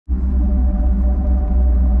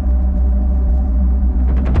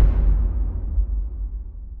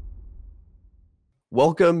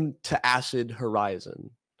Welcome to Acid Horizon.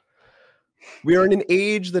 We are in an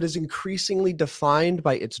age that is increasingly defined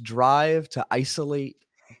by its drive to isolate,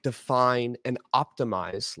 define, and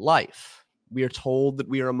optimize life. We are told that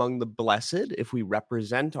we are among the blessed if we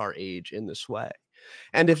represent our age in this way.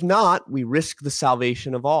 And if not, we risk the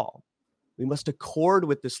salvation of all. We must accord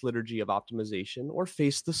with this liturgy of optimization or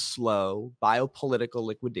face the slow, biopolitical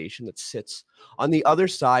liquidation that sits on the other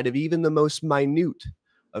side of even the most minute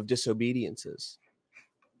of disobediences.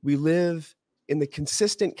 We live in the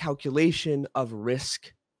consistent calculation of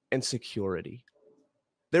risk and security.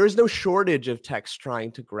 There is no shortage of texts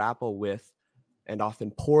trying to grapple with, and often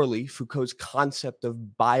poorly, Foucault's concept of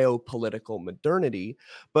biopolitical modernity,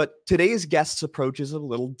 but today's guest's approach is a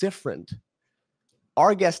little different.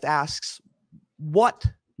 Our guest asks, what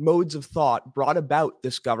modes of thought brought about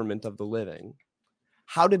this government of the living?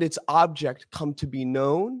 How did its object come to be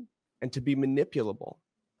known and to be manipulable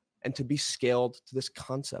and to be scaled to this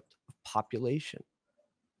concept of population?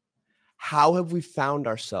 How have we found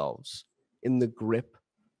ourselves in the grip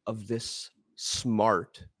of this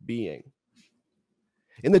smart being?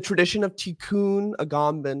 In the tradition of Tikkun,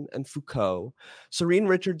 Agamben, and Foucault, Serene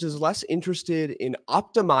Richards is less interested in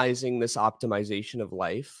optimizing this optimization of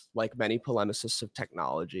life, like many polemicists of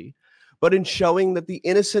technology, but in showing that the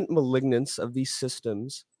innocent malignance of these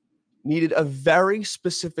systems needed a very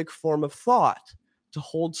specific form of thought to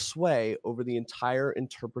hold sway over the entire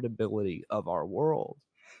interpretability of our world.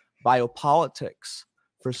 Biopolitics,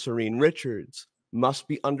 for Serene Richards, must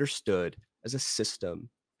be understood as a system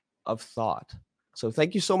of thought. So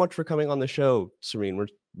thank you so much for coming on the show, Serene. We're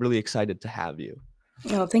really excited to have you.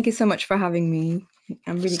 Oh, thank you so much for having me.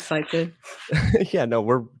 I'm really excited. Yeah, no,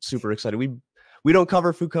 we're super excited. We don't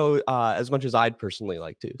cover Foucault as much as I'd personally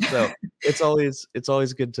like to. So it's always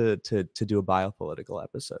good to do a biopolitical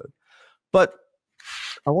episode. But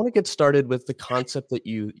I want to get started with the concept that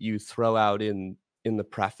you throw out in the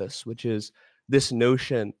preface, which is this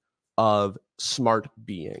notion of smart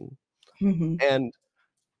being. Mm-hmm. And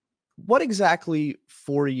what exactly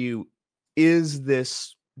for you is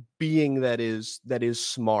this being that is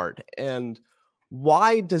smart, and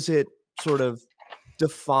why does it sort of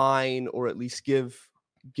define or at least give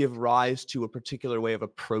rise to a particular way of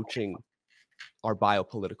approaching our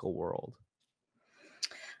biopolitical world?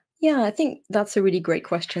 Yeah, I think that's a really great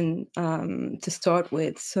question to start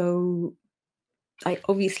with. So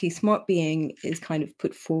obviously smart being is kind of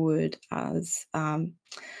put forward as I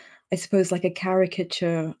suppose like a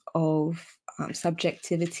caricature of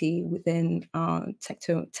subjectivity within our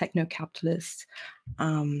techno-capitalist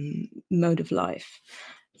mode of life.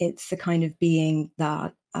 It's the kind of being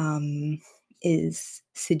that is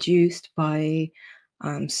seduced by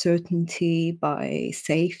certainty, by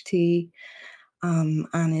safety,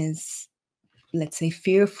 and is, let's say,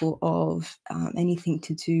 fearful of anything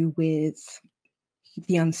to do with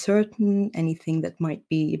the uncertain, anything that might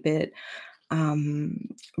be a bit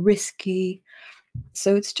risky.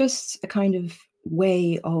 So it's just a kind of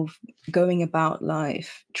way of going about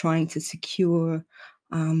life, trying to secure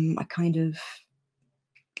a kind of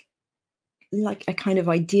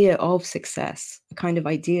idea of success, a kind of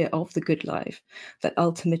idea of the good life that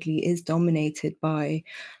ultimately is dominated by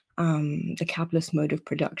the capitalist mode of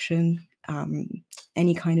production.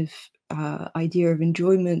 Any kind of idea of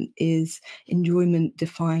enjoyment is enjoyment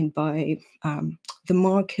defined by the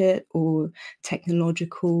market or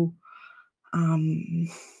technological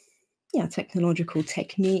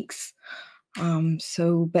techniques.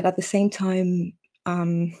 But at the same time,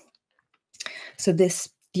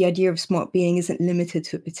 the idea of smart being isn't limited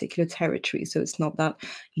to a particular territory. So it's not that,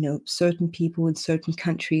 certain people in certain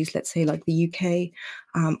countries, let's say like the UK,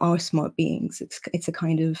 are smart beings. It's a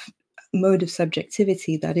kind of mode of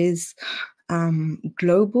subjectivity that is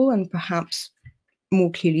global and perhaps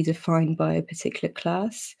more clearly defined by a particular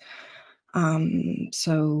class. What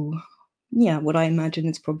I imagine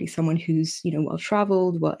is probably someone who's,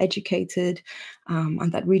 well-traveled, well-educated,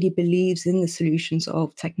 and that really believes in the solutions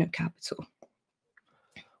of techno-capital.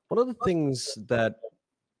 One of the things that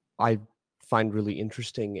I find really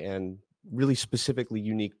interesting and really specifically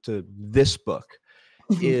unique to this book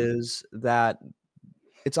is that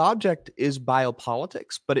its object is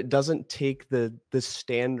biopolitics, but it doesn't take the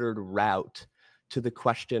standard route to the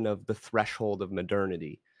question of the threshold of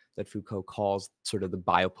modernity that Foucault calls sort of the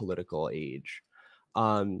biopolitical age.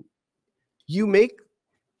 You make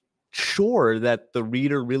sure that the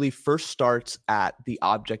reader really first starts at the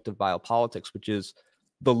object of biopolitics, which is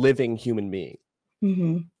the living human being.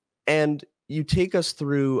 Mm-hmm. And you take us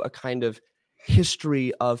through a kind of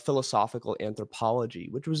history of philosophical anthropology,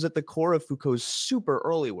 which was at the core of Foucault's super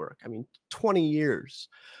early work. I mean, 20 years.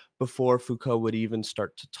 before Foucault would even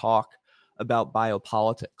start to talk about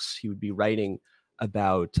biopolitics. He would be writing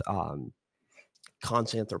about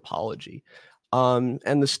Kant's anthropology. And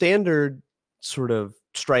the standard sort of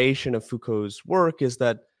striation of Foucault's work is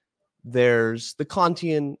that there's the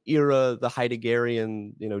Kantian era, the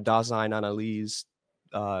Heideggerian, Dasein, Analyse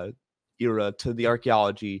era, to the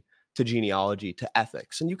archaeology, to genealogy, to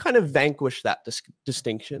ethics. And you kind of vanquish that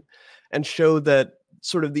distinction and show that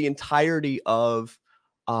sort of the entirety of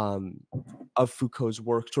Foucault's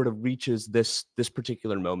work sort of reaches this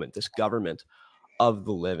particular moment, this government of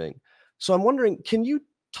the living. So I'm wondering, can you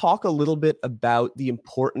talk a little bit about the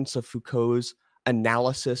importance of Foucault's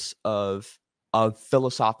analysis of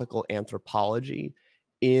philosophical anthropology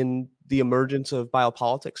in the emergence of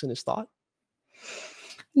biopolitics in his thought?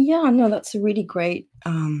 Yeah, no, that's a really great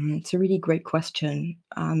question.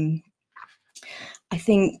 I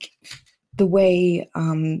think the way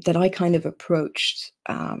that I kind of approached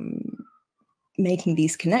making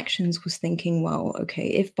these connections was thinking, well, okay,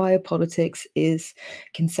 if biopolitics is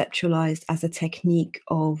conceptualized as a technique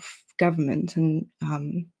of government, and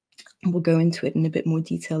we'll go into it in a bit more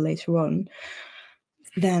detail later on,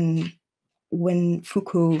 then when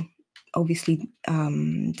Foucault obviously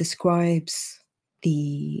describes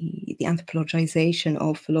the anthropologization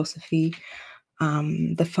of philosophy,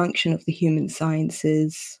 the function of the human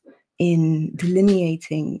sciences in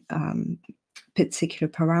delineating particular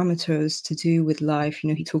parameters to do with life.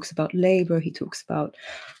 He talks about labor, he talks about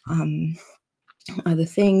other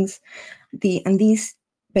things. And these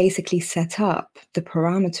basically set up the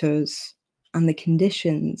parameters and the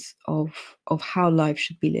conditions of how life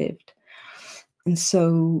should be lived. And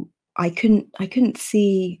so I couldn't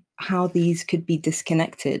see how these could be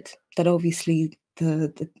disconnected. That obviously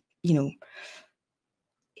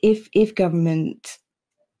if government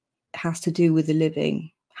has to do with the living,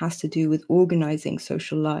 has to do with organizing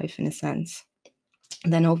social life in a sense,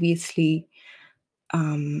 then obviously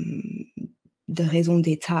the raison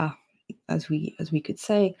d'etat, as we could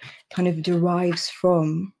say, kind of derives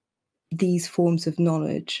from these forms of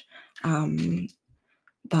knowledge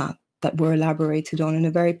that were elaborated on in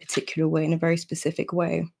a very particular way, in a very specific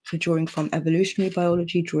way. So drawing from evolutionary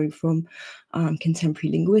biology, drawing from contemporary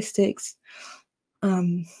linguistics.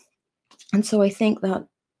 And so I think that,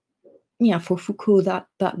 for Foucault,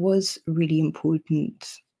 that was really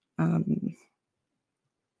important. And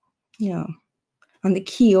the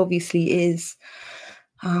key obviously is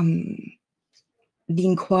the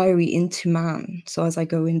inquiry into man. So as I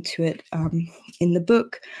go into it in the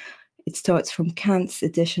book, it starts from Kant's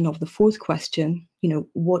edition of the fourth question,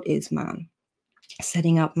 what is man?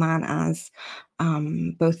 Setting up man as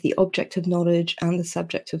both the object of knowledge and the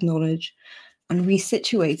subject of knowledge, and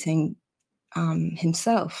resituating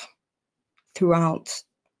himself throughout,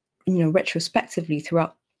 retrospectively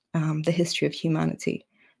throughout the history of humanity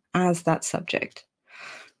as that subject.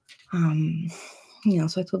 So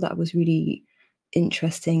I thought that was really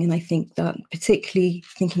interesting. And I think that particularly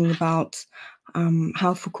thinking about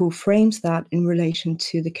how Foucault frames that in relation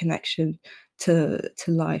to the connection to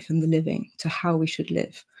life and the living, to how we should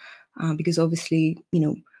live. Because obviously,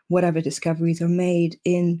 whatever discoveries are made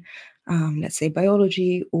in, let's say,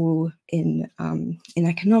 biology or in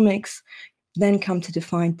economics, then come to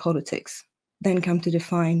define politics, then come to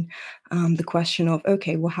define the question of,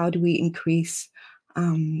 okay, well, how do we increase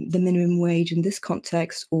the minimum wage in this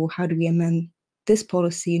context, or how do we amend this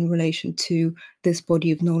policy in relation to this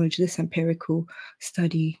body of knowledge, this empirical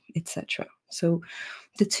study, etc. So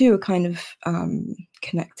the two are kind of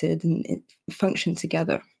connected and function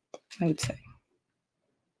together, I would say.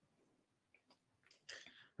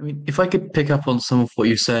 I mean, if I could pick up on some of what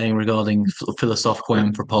you're saying regarding philosophical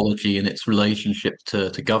anthropology and its relationship to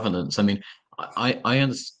governance. I mean, I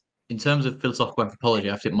understand, in terms of philosophical anthropology,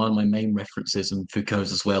 I think one of my main references, and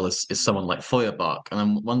Foucault's as well, is someone like Feuerbach. And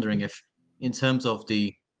I'm wondering if, in terms of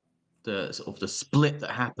the sort of the split that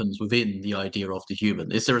happens within the idea of the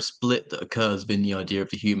human, is there a split that occurs within the idea of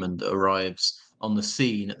the human that arrives on the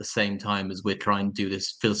scene at the same time as we're trying to do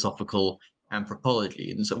this philosophical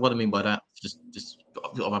anthropology? And so what I mean by that, just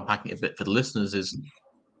unpacking it a bit for the listeners,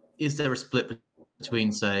 is there a split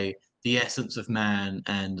between, say, the essence of man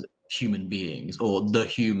and human beings, or the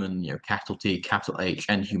human, capital T, capital H,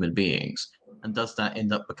 and human beings? And does that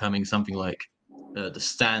end up becoming something like the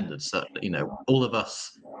standard? So, all of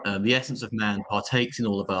us, the essence of man partakes in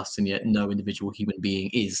all of us, and yet no individual human being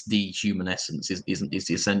is the human essence, is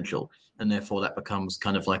the essential, and therefore that becomes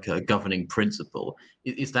kind of like a governing principle.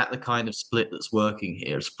 Is that the kind of split that's working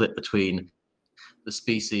here, a split between the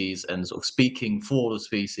species and sort of speaking for the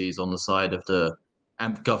species on the side of the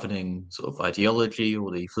governing sort of ideology,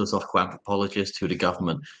 or the philosophical anthropologist, to the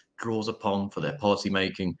government draws upon for their policy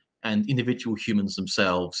making, and individual humans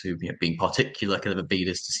themselves who, being particular, kind of be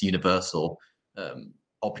this universal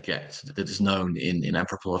object that is known in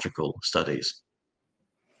anthropological studies.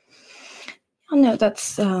 Oh, no,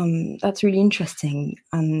 that's really interesting,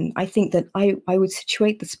 and I think that I would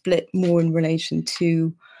situate the split more in relation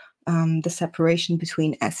to the separation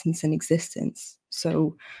between essence and existence.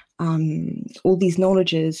 So all these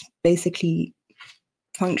knowledges basically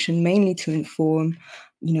function mainly to inform,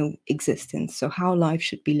 existence. So how life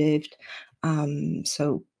should be lived.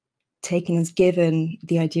 So taken as given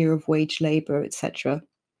the idea of wage labor, etc.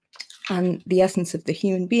 And the essence of the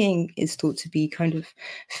human being is thought to be kind of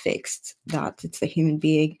fixed, that it's the human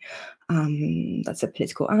being that's a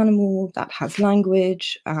political animal, that has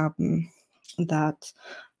language, that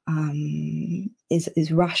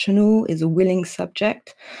is rational, is a willing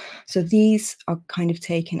subject. So these are kind of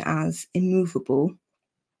taken as immovable.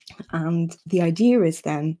 And the idea is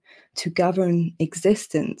then to govern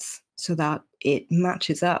existence so that it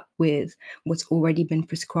matches up with what's already been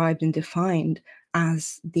prescribed and defined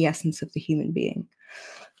as the essence of the human being.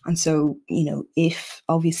 And so, if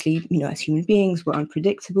obviously, as human beings, we're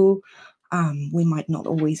unpredictable, we might not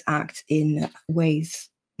always act in ways,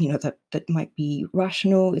 that might be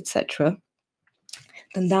rational, etc.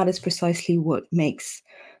 Then that is precisely what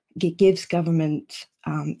gives government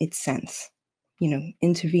its sense.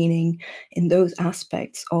 Intervening in those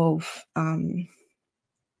aspects of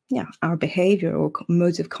our behavior or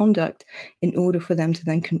modes of conduct in order for them to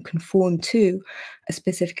then conform to a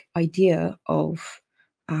specific idea of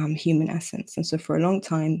human essence. And so for a long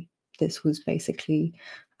time, this was basically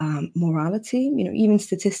morality. Even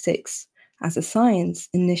statistics as a science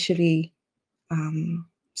initially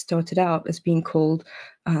started out as being called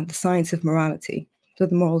the science of morality. So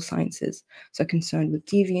the moral sciences, so concerned with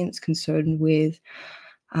deviance, concerned with,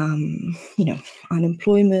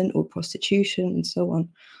 unemployment or prostitution and so on.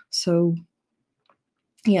 So,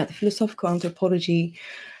 the philosophical anthropology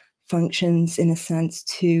functions in a sense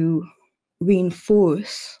to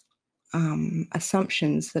reinforce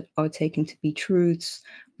assumptions that are taken to be truths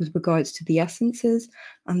with regards to the essences,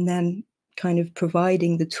 and then kind of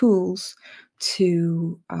providing the tools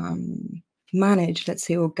to manage, let's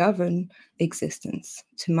say, or govern existence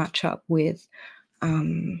to match up with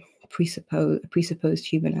presupposed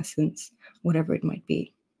human essence, whatever it might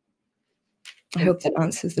be. I hope that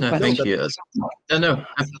answers the question. Thank you. No,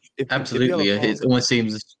 absolutely. It almost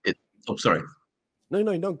seems oh, sorry.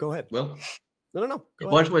 No, go ahead. Well, no.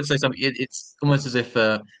 I just want to say something. It's almost as if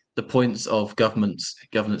the points of governance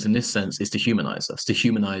in this sense is to humanize us, to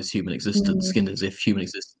humanize human existence, as if human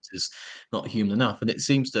existence is not human enough. And it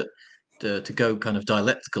seems that to go kind of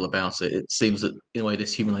dialectical about it, it seems that in a way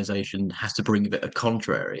this humanization has to bring a bit of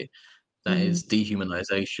contrary, that is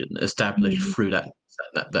dehumanization, established through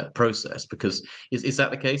that process. Because is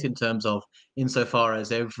that the case in terms of insofar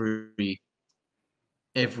as every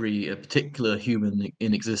particular human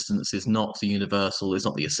in existence is not the universal, is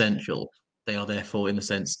not the essential, they are therefore in a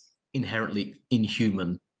sense inherently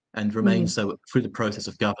inhuman and remain so through the process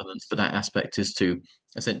of governance. But that aspect is to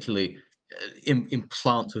essentially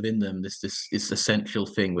implant within them this essential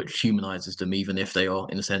thing which humanizes them, even if they are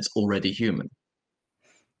in a sense already human.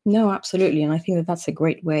 No, absolutely, and I think that that's a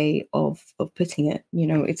great way of putting it.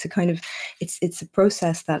 It's a kind of it's a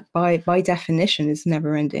process that by definition is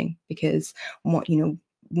never ending, because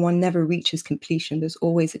one never reaches completion. There's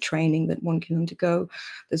always a training that one can undergo.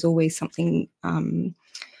 There's always something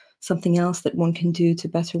else that one can do to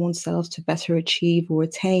better oneself, to better achieve or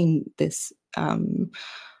attain this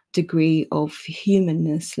degree of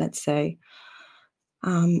humanness, let's say.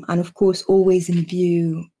 And of course, always in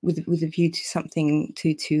view with a view to something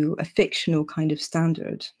to a fictional kind of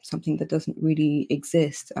standard, something that doesn't really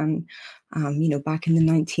exist. And back in the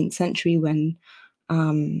 19th century, when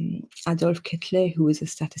Adolphe Quetelet, who was a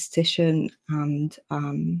statistician and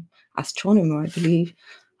astronomer, I believe,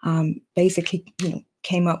 basically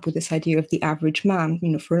came up with this idea of the average man.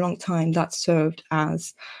 For a long time, that served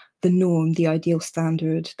as the norm, the ideal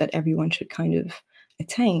standard that everyone should kind of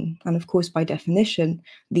attain. And of course, by definition,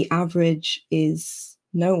 the average is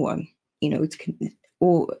no one. It's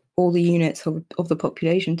all the units of the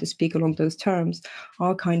population, to speak along those terms,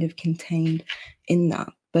 are kind of contained in that.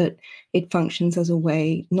 But it functions as a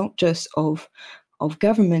way not just of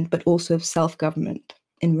government, but also of self-government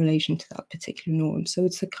in relation to that particular norm. So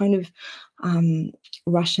it's a kind of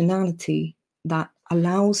rationality that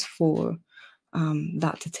allows for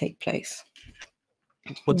that to take place.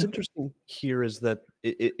 What's interesting here is that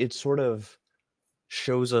it sort of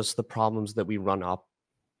shows us the problems that we run up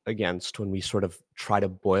against when we sort of try to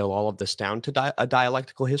boil all of this down to a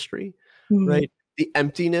dialectical history, right? the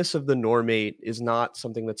emptiness of the normate is not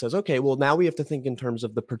something that says, okay, well, now we have to think in terms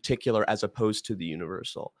of the particular as opposed to the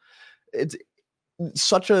universal. It's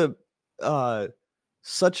such a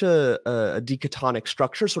decatonic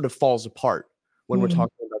structure sort of falls apart when we're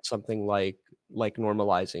talking about something like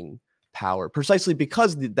normalizing power, precisely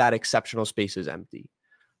because that exceptional space is empty.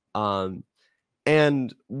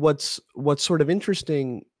 And what's sort of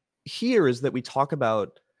interesting here is that we talk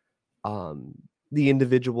about the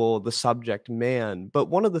individual, the subject, man, but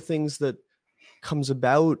one of the things that comes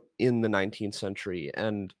about in the 19th century,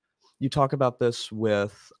 and you talk about this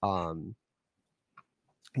with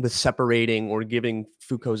separating or giving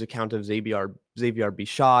Foucault's account of Xavier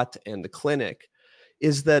Bichat and the clinic,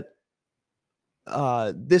 is that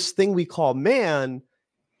this thing we call man,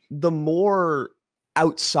 the more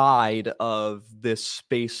outside of this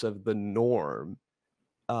space of the norm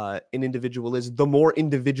an individual is, the more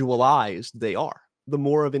individualized they are, the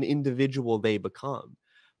more of an individual they become.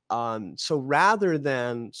 So rather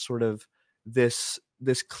than sort of this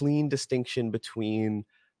clean distinction between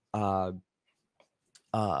an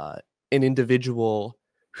individual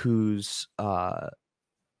who's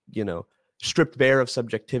stripped bare of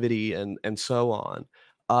subjectivity and so on,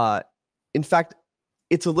 in fact,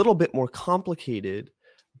 it's a little bit more complicated,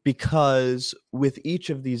 because with each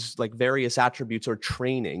of these like various attributes or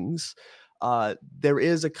trainings, there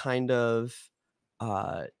is a kind of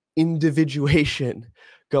individuation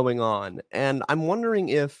going on. And I'm wondering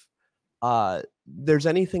if there's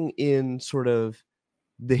anything in sort of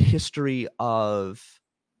the history of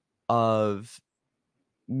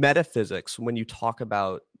metaphysics, when you talk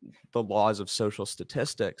about the laws of social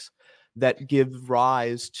statistics, that give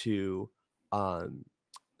rise to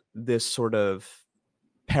this sort of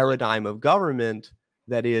paradigm of government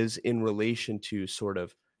that is in relation to sort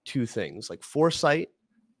of two things, like foresight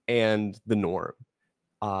and the norm.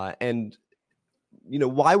 And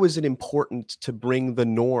why was it important to bring the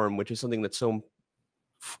norm, which is something that's so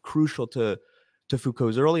crucial to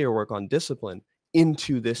Foucault's earlier work on discipline,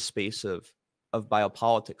 into this space of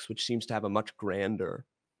biopolitics, which seems to have a much grander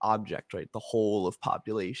object, right? The whole of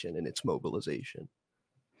population and its mobilization.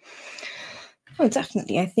 Oh,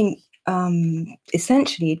 definitely. I think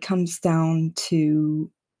essentially it comes down to,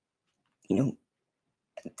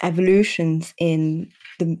 evolutions in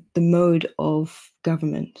the mode of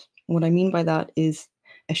government. What I mean by that is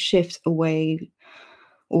a shift away,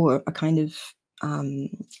 or a kind of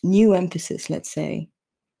new emphasis, let's say,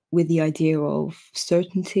 with the idea of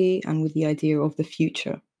certainty and with the idea of the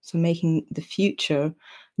future. So making the future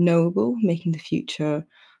knowable, making the future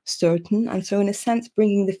certain, and so in a sense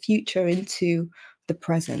bringing the future into the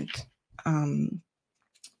present.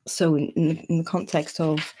 So in the context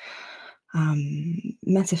of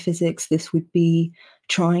metaphysics, this would be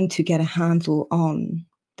trying to get a handle on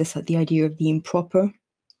the idea of the improper,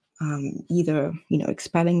 either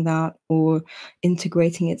expelling that or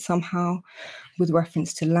integrating it somehow with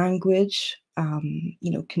reference to language,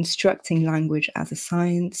 constructing language as a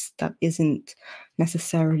science that isn't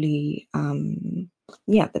necessarily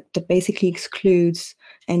that basically excludes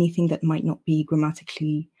anything that might not be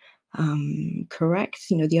grammatically correct.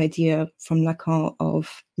 The idea from Lacan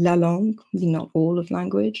of la langue, not all of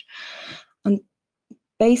language, and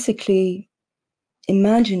basically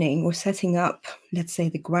imagining or setting up, let's say,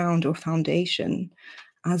 the ground or foundation,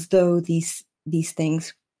 as though these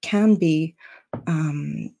things can be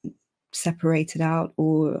separated out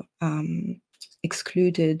or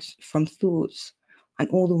excluded from thoughts, and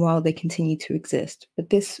all the while they continue to exist. But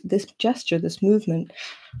this gesture, this movement,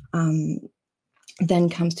 then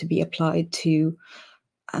comes to be applied to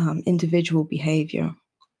individual behavior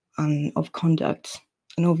of conduct.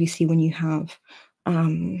 And obviously when you have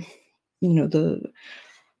the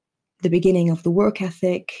beginning of the work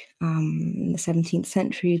ethic in the 17th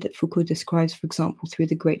century that Foucault describes, for example, through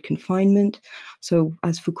the Great Confinement. So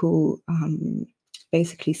as Foucault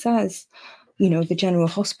basically says, the general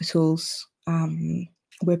hospitals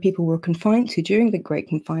where people were confined to during the Great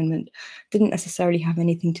Confinement didn't necessarily have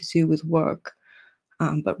anything to do with work,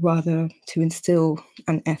 but rather to instill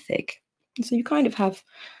an ethic. And so you kind of have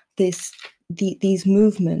these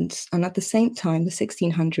movements, and at the same time, the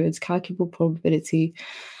 1600s, calculable probability,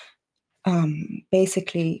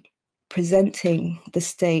 basically presenting the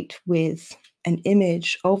state with an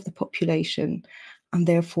image of the population, and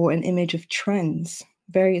therefore an image of trends,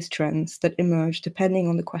 various trends that emerge depending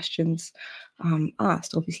on the questions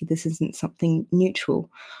asked. Obviously, this isn't something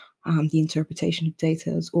neutral. The interpretation of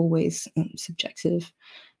data is always subjective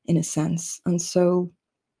in a sense. And so,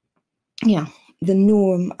 the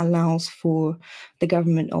norm allows for the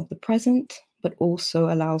government of the present, but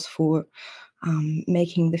also allows for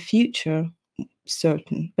making the future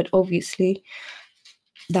certain. But obviously,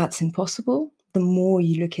 that's impossible. The more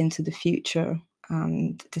you look into the future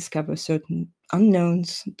and discover certain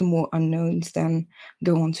unknowns, the more unknowns then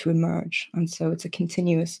go on to emerge. And so it's a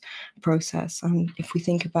continuous process. And if we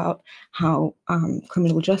think about how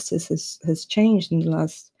criminal justice has changed in the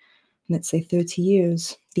last, let's say, 30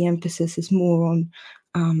 years, the emphasis is more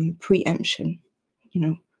on preemption,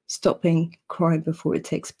 stopping crime before it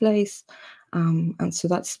takes place. And so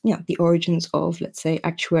that's the origins of, let's say,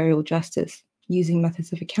 actuarial justice, using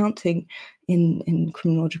methods of accounting in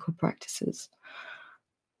criminological practices.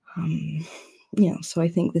 So I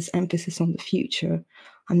think this emphasis on the future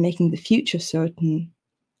and making the future certain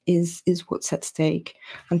is what's at stake.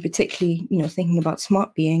 And particularly, thinking about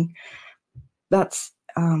smart being, that's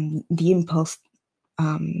the impulse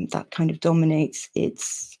that kind of dominates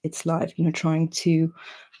its life, trying to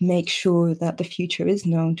make sure that the future is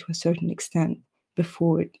known to a certain extent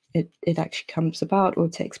before it actually comes about or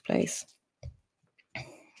takes place.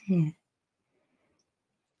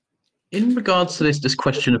 In regards to this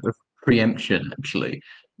question of preemption, actually,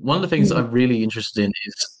 one of the things that I'm really interested in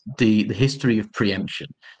is the history of preemption,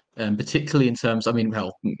 particularly in terms. I mean,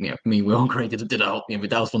 well, me, we all created did that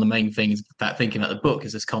was one of the main things that thinking about the book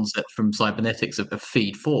is this concept from cybernetics of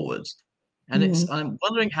feed forwards, and I'm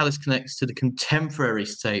wondering how this connects to the contemporary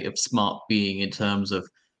state of smart being in terms of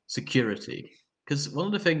security, because one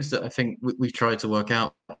of the things that I think we've tried to work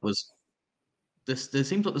out was this. There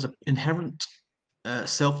seems like there's an inherent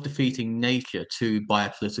self-defeating nature to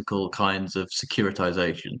biopolitical kinds of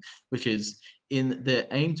securitization, which is in their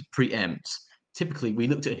aim to preempt. Typically, we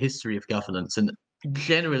looked at a history of governance, and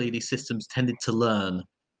generally these systems tended to learn,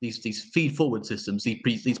 these feed-forward systems,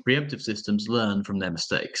 these preemptive systems learn from their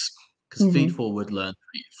mistakes, because feed-forward learn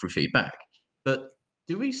through feedback. But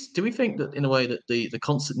do we think that in a way that the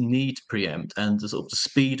constant need to preempt and the sort of the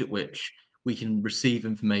speed at which we can receive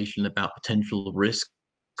information about potential risks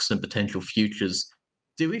and potential futures,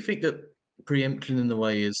 do we think that preemption in the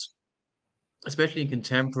way is, especially in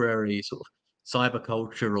contemporary sort of cyber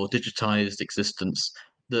culture or digitized existence,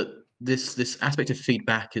 that this aspect of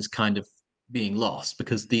feedback is kind of being lost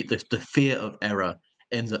because the fear of error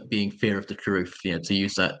ends up being fear of the truth, to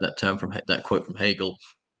use that term from that quote from Hegel,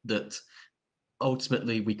 that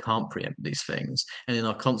ultimately we can't preempt these things, and in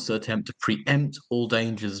our constant attempt to preempt all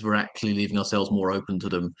dangers, we're actually leaving ourselves more open to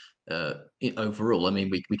them overall. I mean,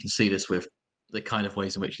 we can see this with the kind of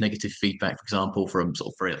ways in which negative feedback, for example, from sort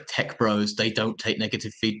of very tech bros, they don't take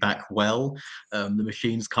negative feedback well. The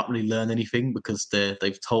machines can't really learn anything because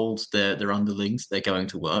they've told their underlings they're going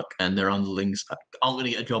to work, and their underlings aren't going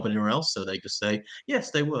to get a job anywhere else, so they just say yes,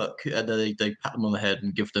 they work, and they pat them on the head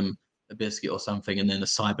and give them a biscuit or something, and then a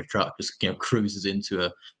cyber truck just cruises into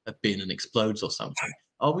a bin and explodes or something.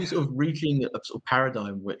 Are we sort of reaching a sort of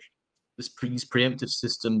paradigm which these preemptive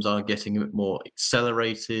systems are getting a bit more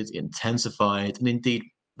accelerated, intensified, and indeed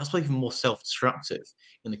that's even more self-destructive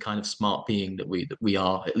in the kind of smart being that we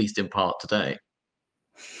are, at least in part, today?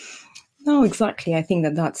 No, exactly. I think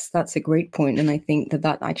that's a great point, and I think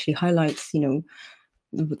that actually highlights,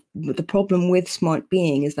 the problem with smart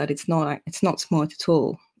being is that it's not smart at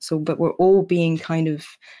all. So, but we're all being kind of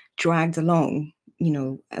dragged along,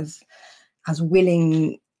 as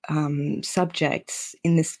willing subjects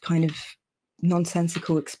in this kind of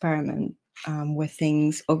nonsensical experiment, where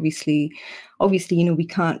things obviously, we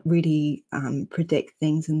can't really predict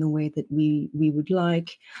things in the way that we would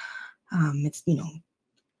like. It's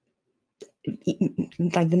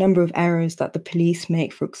like the number of errors that the police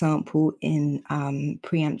make, for example, in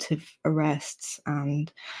preemptive arrests,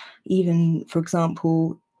 and even, for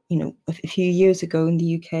example, a few years ago in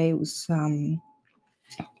the UK, it was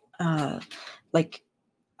like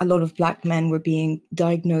a lot of Black men were being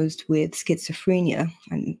diagnosed with schizophrenia,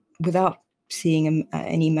 and without seeing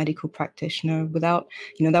any medical practitioner, without,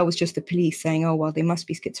 that was just the police saying, oh, well, they must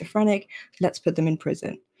be schizophrenic, let's put them in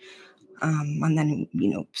prison. And then,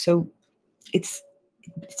 so it's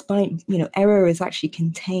by, error is actually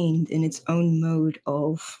contained in its own mode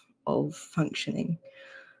of functioning.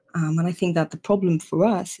 And I think that the problem for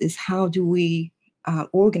us is, how do we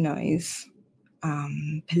organize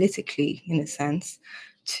politically, in a sense,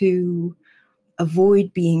 to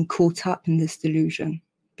avoid being caught up in this delusion?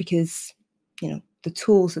 Because, the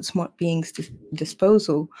tools at smart beings'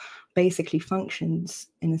 disposal basically functions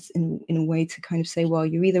in a way to kind of say, well,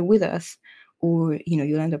 you're either with us or,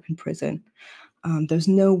 you'll end up in prison. There's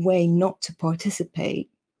no way not to participate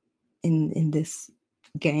in this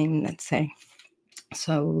game, let's say.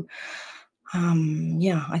 So,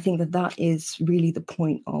 I think that is really the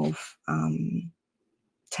point of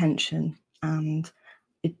tension, and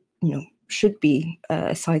it, should be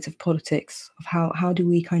sides of politics, of how do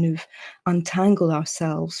we kind of untangle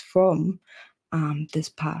ourselves from this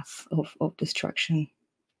path of destruction.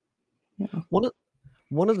 Yeah.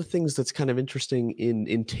 One of the things that's kind of interesting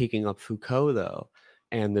in taking up Foucault, though,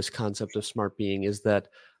 and this concept of smart being, is that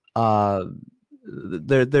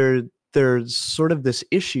there's sort of this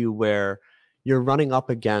issue where you're running up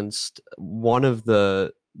against one of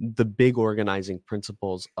the big organizing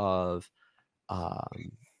principles of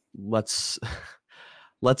let's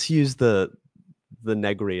use the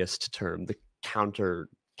negriest term, the counter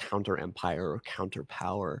empire or counter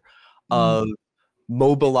power of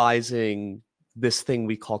mobilizing this thing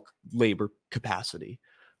we call labor capacity,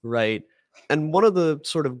 right? And one of the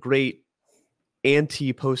sort of great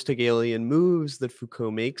anti-post-Hegelian moves that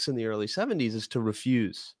Foucault makes in the early 70s is to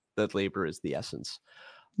refuse that labor is the essence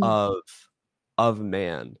of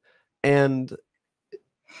man. And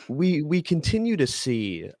we continue to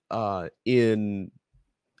see in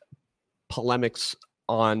polemics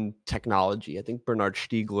on technology, I think Bernard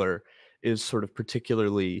Stiegler is sort of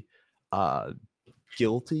particularly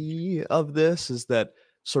guilty of this, is that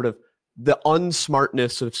sort of the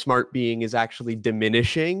unsmartness of smart being is actually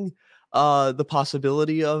diminishing the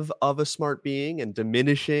possibility of a smart being and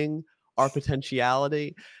diminishing our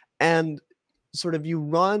potentiality. And sort of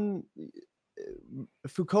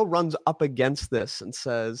Foucault runs up against this and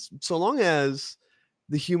says, so long as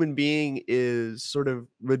the human being is sort of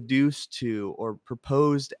reduced to or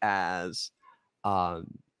proposed as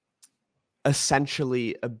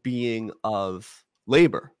essentially a being of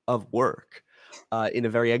labor, of work, in a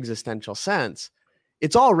very existential sense,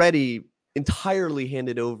 it's already entirely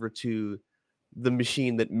handed over to the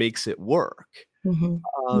machine that makes it work.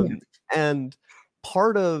 And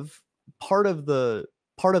part of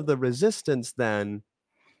the resistance then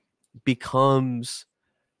becomes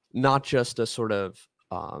not just a sort of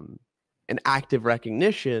an active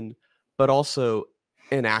recognition, but also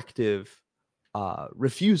an active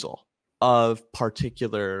refusal of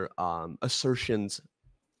particular assertions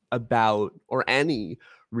about, or any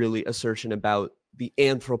really assertion about, the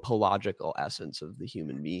anthropological essence of the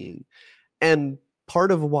human being. And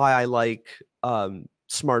part of why I like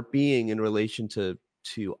smart being in relation to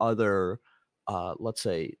other, let's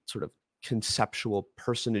say, sort of conceptual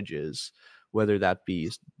personages, whether that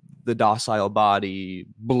be the docile body,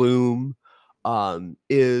 Bloom,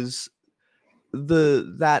 is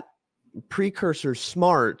that precursor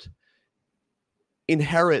smart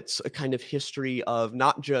inherits a kind of history of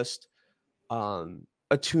not just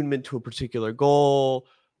attunement to a particular goal,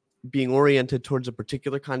 being oriented towards a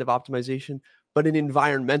particular kind of optimization, but an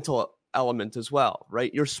environmental element as well,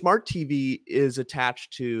 right? Your smart TV is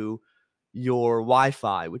attached to your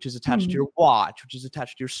Wi-Fi, which is attached to your watch, which is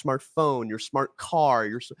attached to your smartphone, your smart car,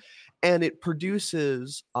 and it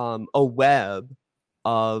produces a web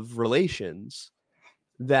of relations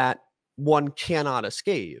that one cannot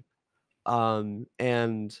escape.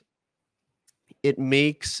 And it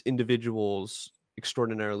makes individuals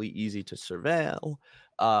extraordinarily easy to surveil,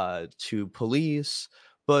 to police,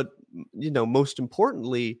 but most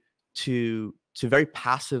importantly, to very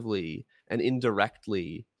passively and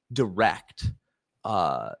indirectly direct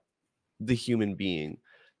the human being.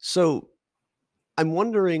 So I'm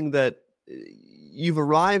wondering that you've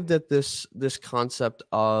arrived at this concept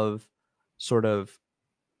of sort of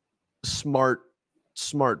smart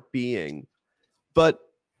being, but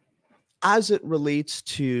as it relates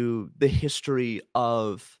to the history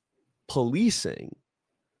of policing,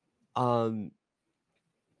 can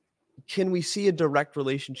we see a direct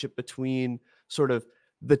relationship between sort of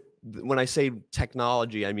when I say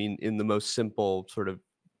technology, I mean in the most simple sort of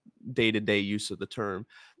day-to-day use of the term,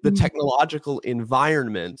 the technological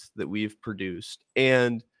environment that we've produced,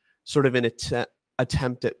 and sort of an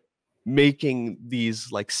attempt at making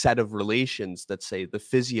these like set of relations that, say, the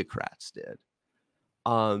physiocrats did.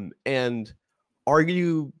 And are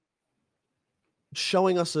you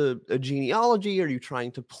showing us a genealogy? Are you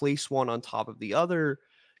trying to place one on top of the other?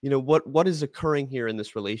 What is occurring here in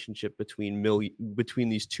this relationship between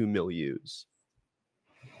these two milieus?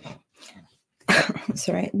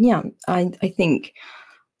 Sorry. Yeah, I think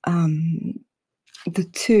the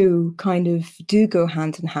two kind of do go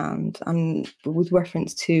hand in hand. And with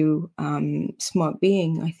reference to smart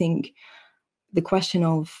being, I think the question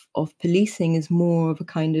of policing is more of a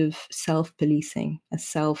kind of self-policing,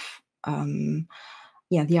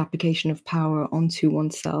 the application of power onto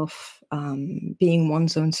oneself, being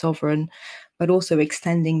one's own sovereign, but also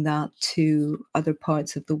extending that to other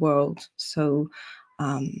parts of the world. So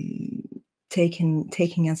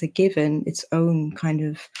taking as a given its own kind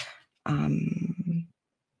of,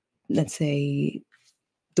 let's say,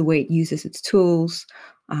 the way it uses its tools,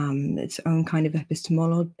 its own kind of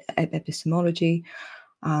epistemology,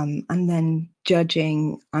 and then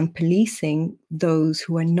judging and policing those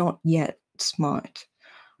who are not yet smart,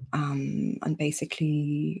 and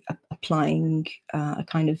basically applying a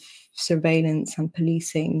kind of surveillance and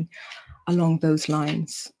policing along those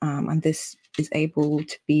lines. And this is able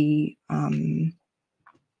to be,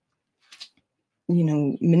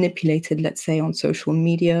 manipulated, let's say, on social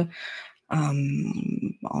media,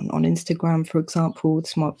 on Instagram, for example,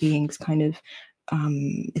 smart beings kind of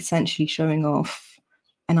essentially showing off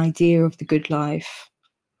an idea of the good life,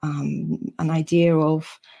 an idea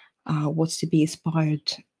of what's to be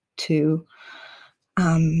aspired to.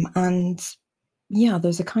 And yeah,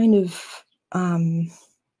 there's a kind of, I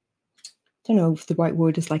don't know if the right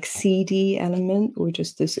word is like seedy element, or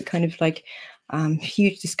just this kind of like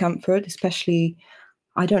huge discomfort, especially,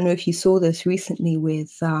 I don't know if you saw this recently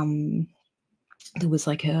with, there was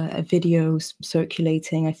like a video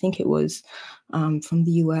circulating, I think it was from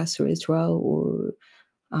the US or Israel or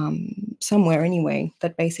somewhere anyway,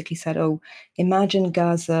 that basically said, oh, imagine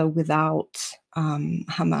Gaza without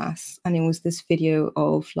Hamas. And it was this video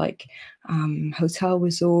of like hotel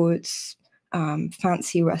resorts,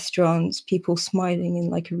 fancy restaurants, people smiling in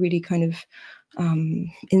like a really kind of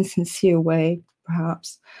insincere way,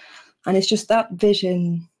 perhaps. And it's just that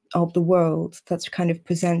vision of the world that's kind of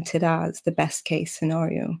presented as the best case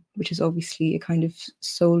scenario, which is obviously a kind of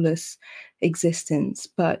soulless existence.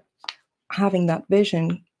 But having that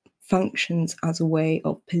vision functions as a way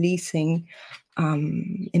of policing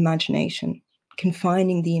imagination,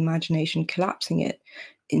 confining the imagination, collapsing it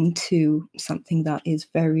into something that is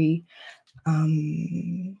very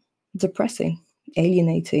depressing,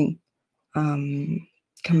 alienating,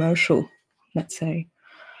 commercial, let's say.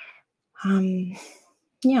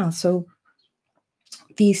 Yeah, so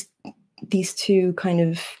these two kind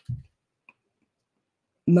of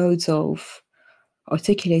modes of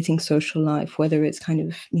articulating social life, whether it's kind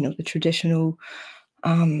of, the traditional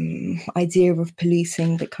idea of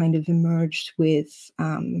policing that kind of emerged with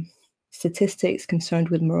statistics, concerned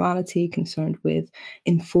with morality, concerned with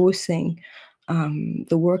enforcing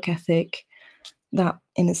the work ethic, that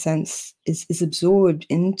in a sense is absorbed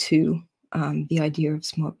into the idea of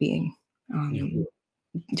smart being.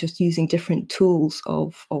 Just using different tools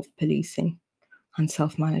of policing and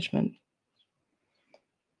self-management.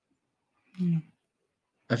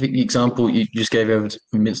 I think the example you just gave over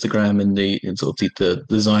from Instagram and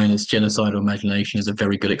the Zionist genocidal imagination is a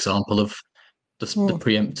very good example of the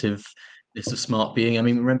preemptiveness of smart being. I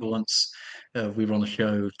mean, remember once we were on a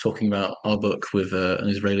show talking about our book with an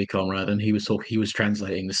Israeli comrade, and he was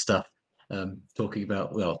translating this stuff, talking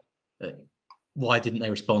about, why didn't they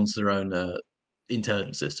respond to their own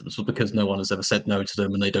intelligence systems? Well, because no one has ever said no to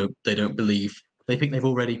them, and they don't believe, they think they've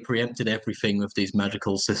already preempted everything with these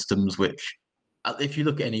magical systems, which if you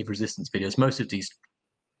look at any resistance videos, most of these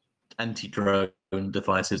anti-drone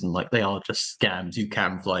devices and they are just scams. You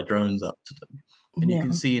can fly drones up to them, and you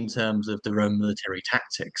can see in terms of their own military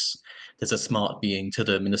tactics, there's a smart being to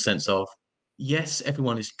them in the sense of, yes,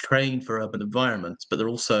 everyone is trained for urban environments, but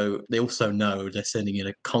they also know they're sending in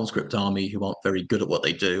a conscript army who aren't very good at what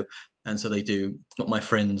they do. And so they do what my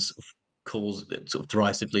friends calls sort of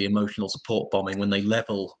derisively emotional support bombing, when they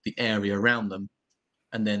level the area around them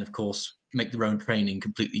and then, of course, make their own training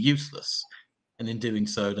completely useless. And in doing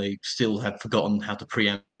so, they still have forgotten how to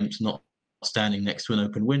preempt not standing next to an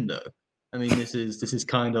open window. I mean, this is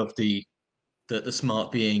kind of the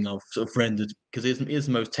smart being of sort of rendered, because it is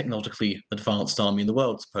the most technologically advanced army in the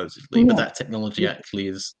world, supposedly, but that technology actually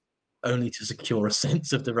is only to secure a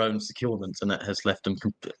sense of their own securement, and that has left them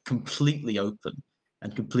completely open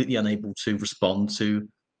and completely unable to respond to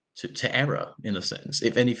error, in a sense.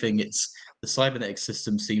 If anything, it's the cybernetic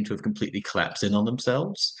systems seem to have completely collapsed in on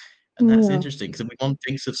themselves. And that's interesting, because one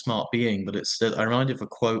thinks of smart being, but I reminded of a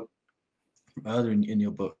quote from earlier in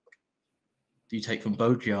your book you take from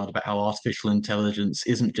Baudrillard about how artificial intelligence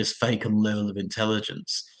isn't just fake on the level of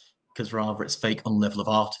intelligence, because rather it's fake on the level of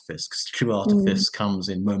artifice, because true artifice comes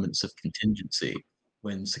in moments of contingency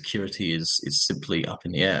when security is simply up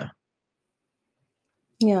in the air.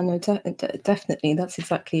 Yeah, no, definitely, that's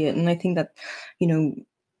exactly it. And I think that,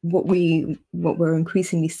 what we're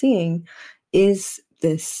increasingly seeing is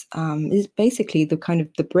this, is basically the kind of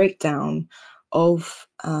the breakdown of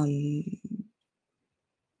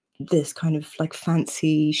this kind of like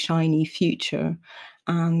fancy, shiny future,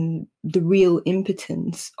 and the real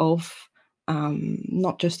impotence of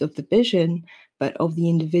not just of the vision, but of the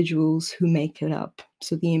individuals who make it up.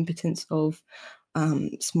 So the impotence of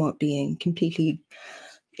smart being, completely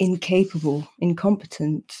incapable,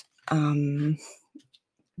 incompetent,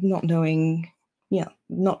 not knowing,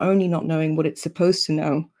 not only not knowing what it's supposed to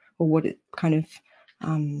know or what it kind of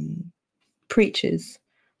preaches,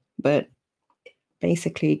 but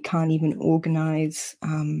basically can't even organize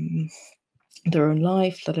their own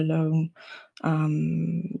life, let alone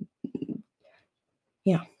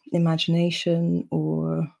imagination,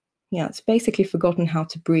 or it's basically forgotten how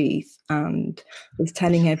to breathe and is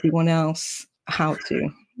telling everyone else how to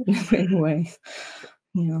in a way.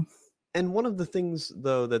 And one of the things,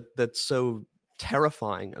 though, that's so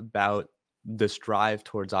terrifying about this drive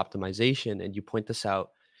towards optimization, and you point this out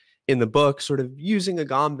in the book, sort of using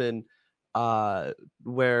Agamben,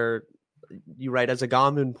 where you write, as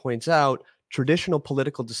Agamben points out, traditional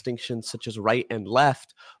political distinctions such as right and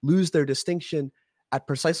left lose their distinction at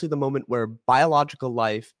precisely the moment where biological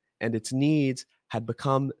life and its needs had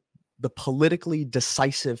become the politically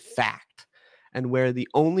decisive fact, and where the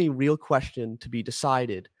only real question to be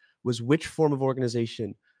decided was which form of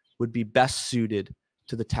organization would be best suited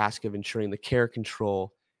to the task of ensuring the care,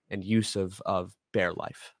 control, and use of bare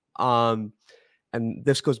life. And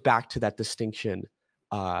this goes back to that distinction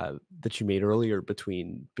that you made earlier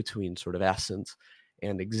between sort of essence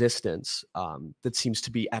and existence, that seems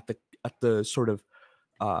to be at the sort of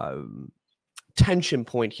tension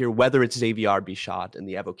point here, whether it's Xavier Bichat and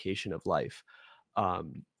the evocation of life,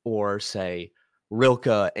 or say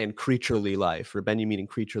Rilke and creaturely life, or Benjamin and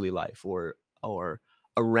creaturely life, or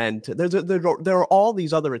Arendt. There are all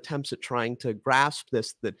these other attempts at trying to grasp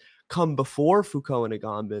this that come before Foucault and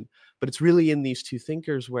Agamben, but it's really in these two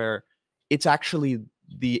thinkers where it's actually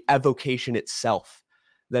the evocation itself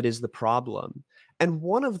that is the problem. And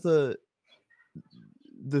one of the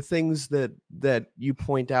things that you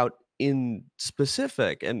point out in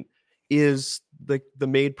specific and is the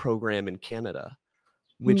MAID program in Canada,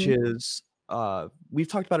 which is we've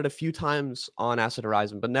talked about it a few times on Acid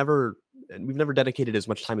Horizon, but we've never dedicated as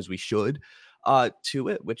much time as we should to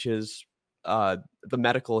it, which is the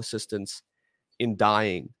medical assistance in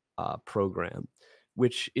dying program,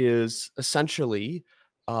 which is essentially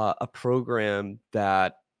a program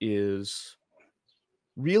that is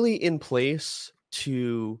really in place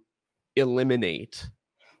to eliminate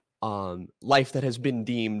life that has been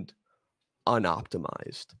deemed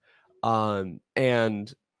unoptimized.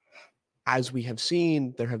 And as we have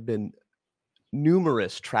seen, there have been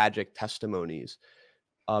numerous tragic testimonies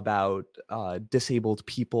about disabled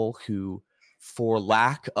people who, for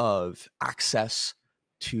lack of access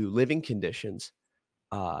to living conditions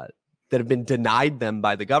that have been denied them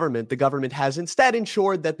by the government has instead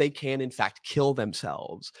ensured that they can, in fact, kill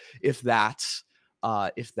themselves if that's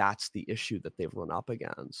the issue that they've run up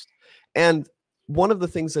against. And one of the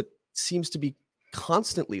things that seems to be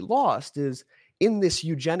constantly lost is, in this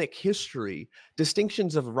eugenic history,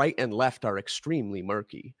 distinctions of right and left are extremely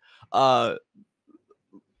murky. For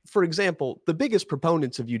example, the biggest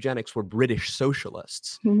proponents of eugenics were British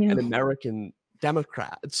socialists and American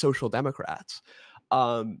social democrats.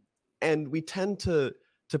 And we tend to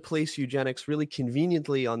place eugenics really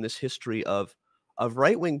conveniently on this history of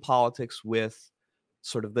right-wing politics with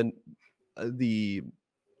sort of the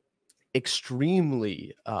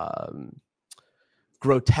extremely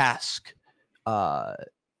grotesque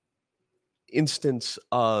instance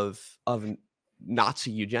of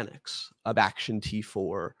Nazi eugenics, of Action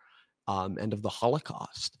T4, and of the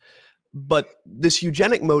Holocaust. But this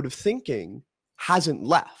eugenic mode of thinking hasn't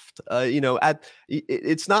left.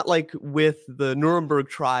 It's not like with the Nuremberg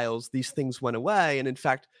trials, these things went away. And in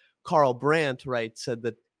fact, Karl Brandt, said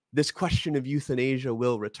that this question of euthanasia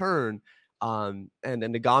will return. And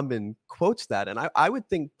Agamben quotes that. And I would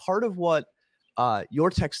think part of what your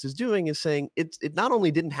text is doing is saying it not only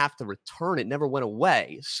didn't have to return, it never went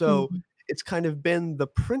away. So it's kind of been the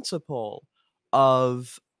principle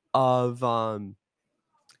of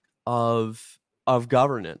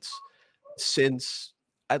governance since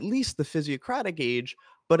at least the physiocratic age,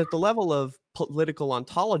 but at the level of political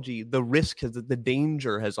ontology, the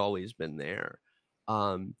danger has always been there.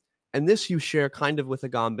 And this you share kind of with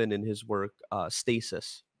Agamben in his work,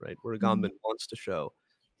 Stasis, right? Where Agamben wants to show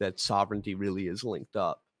that sovereignty really is linked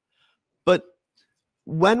up. But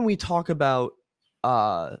when we talk about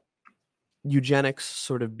eugenics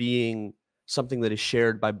sort of being something that is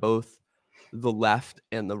shared by both the left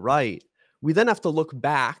and the right, we then have to look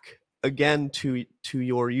back again to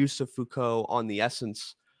your use of Foucault on the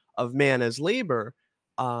essence of man as labor,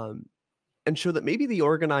 and show that maybe the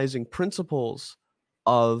organizing principles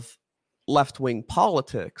of left-wing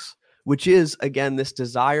politics, which is, again, this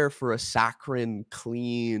desire for a saccharine,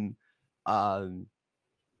 clean,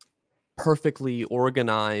 perfectly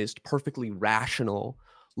organized, perfectly rational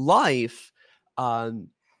life,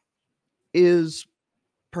 is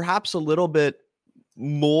perhaps a little bit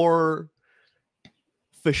more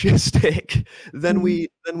fascistic than we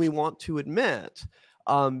want to admit,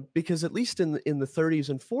 because at least in the 30s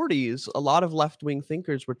and 40s, a lot of left-wing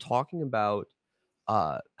thinkers were talking about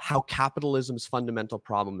how capitalism's fundamental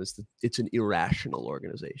problem is that it's an irrational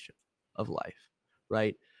organization of life,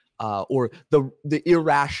 right? Or the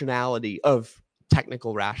irrationality of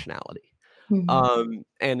technical rationality. And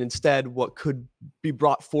instead, what could be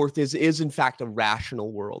brought forth is in fact a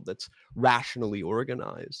rational world that's rationally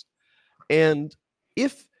organized. And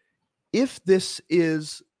if this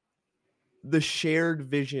is the shared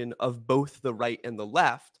vision of both the right and the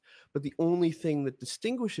left, but the only thing that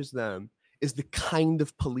distinguishes them is the kind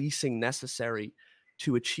of policing necessary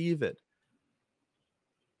to achieve it,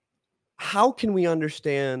 how can we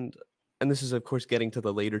understand, and this is of course getting to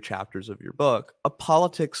the later chapters of your book, a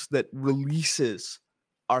politics that releases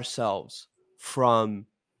ourselves from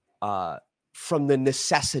the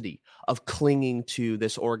necessity of clinging to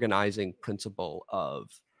this organizing principle of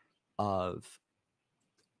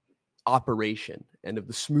operation and of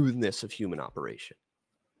the smoothness of human operation?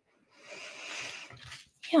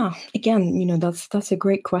 Yeah, again, that's a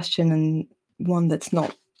great question, and one that's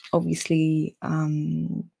not obviously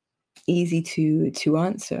easy to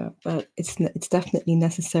answer, but it's definitely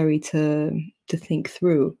necessary to think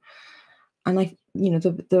through. And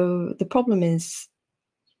the problem is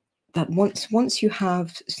that once you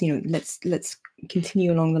have, let's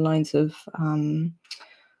continue along the lines of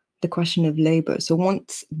the question of labor. So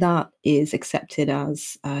once that is accepted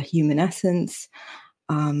as a human essence,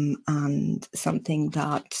 and something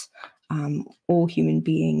that all human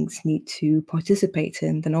beings need to participate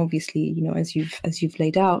in, then obviously, as you've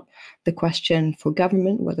laid out, the question for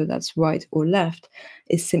government, whether that's right or left,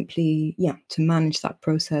 is simply to manage that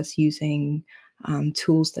process using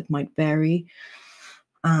tools that might vary,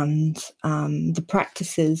 and the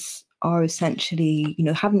practices are essentially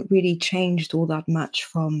haven't really changed all that much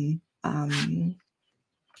from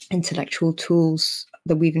intellectual tools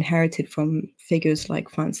that we've inherited from figures like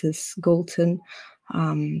Francis Galton,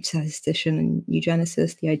 statistician and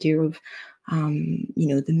eugenicist, the idea of,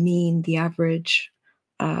 the mean, the average,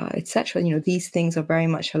 etc. These things are very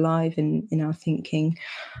much alive in our thinking,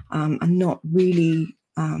 and not really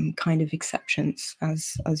kind of exceptions,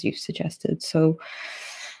 as you've suggested. So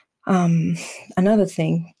another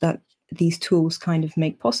thing that these tools kind of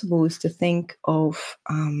make possible is to think of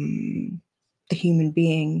the human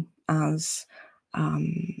being as,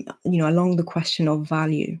 along the question of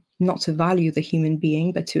value, not to value the human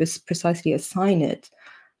being, but to precisely assign it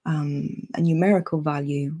a numerical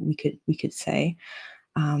value, we could say,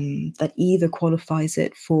 that either qualifies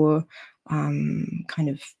it for kind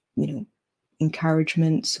of,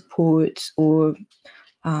 encouragement, support, or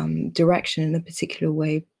direction in a particular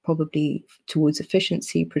way, probably towards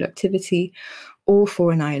efficiency, productivity, or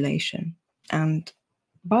for annihilation. And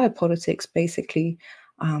biopolitics basically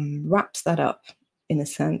wraps that up in a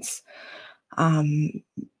sense, and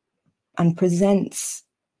presents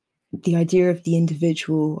the idea of the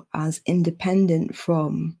individual as independent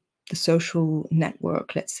from the social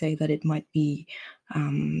network, let's say, that it might be,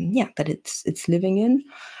 that it's living in,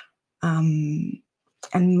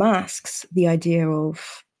 and masks the idea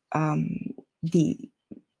of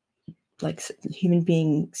human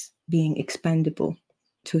beings being expendable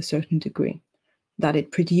to a certain degree, that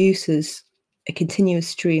it produces a continuous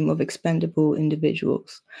stream of expendable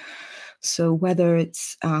individuals. So whether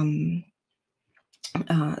it's,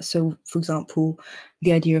 so for example,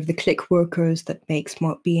 the idea of the click workers that make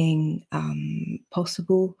smart being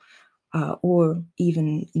possible, or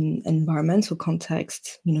even in environmental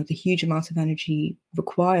contexts, the huge amount of energy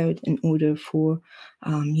required in order for,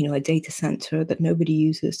 a data center that nobody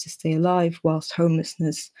uses to stay alive, whilst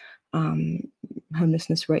homelessness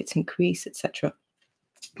rates increase, etc.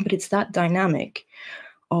 But it's that dynamic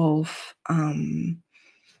of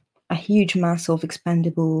a huge mass of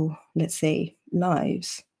expendable, let's say,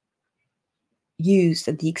 lives used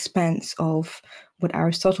at the expense of what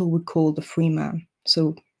Aristotle would call the free man.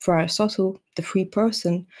 So for Aristotle, the free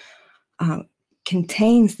person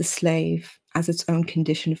contains the slave as its own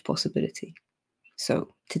condition of possibility.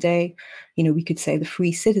 So today, we could say the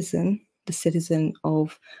free citizen, the citizen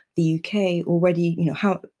of the UK, already,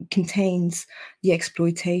 contains the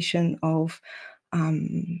exploitation of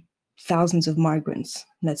thousands of migrants,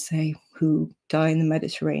 let's say, who die in the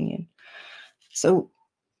Mediterranean. So,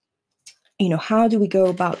 how do we go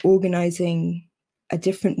about organizing a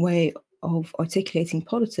different way of articulating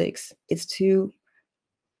politics? Is to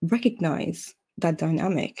recognize that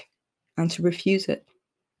dynamic and to refuse it,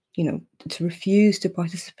 to refuse to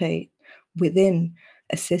participate within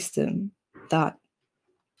a system that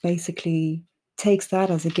basically takes that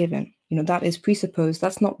as a given. That is presupposed.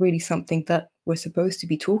 That's not really something that we're supposed to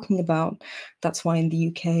be talking about. That's why in the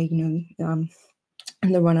UK, in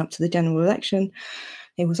the run up to the general election,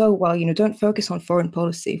 it was, oh, well, don't focus on foreign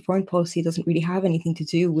policy. Foreign policy doesn't really have anything to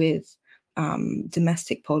do with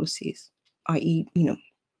domestic policies, i.e.,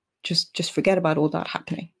 just forget about all that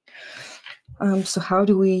happening. So how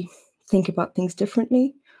do we think about things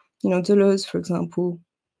differently? Deleuze, for example,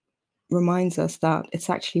 reminds us that it's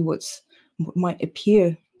actually what might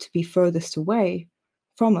appear to be furthest away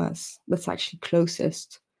from us that's actually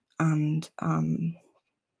closest and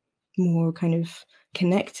more kind of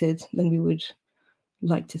connected than we would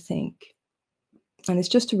like to think. And it's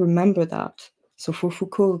just to remember that. So for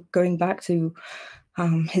Foucault, going back to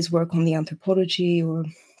his work on the anthropology or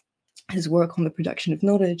his work on the production of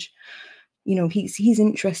knowledge, he's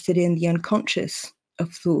interested in the unconscious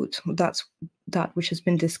of thought. That's that which has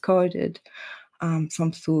been discarded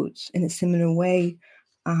from thought. In a similar way,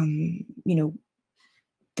 the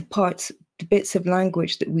bits of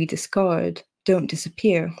language that we discard don't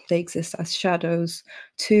disappear. They exist as shadows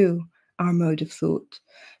to our mode of thought.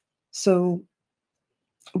 So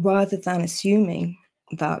rather than assuming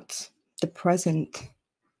that the present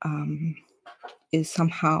is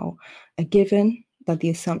somehow a given, that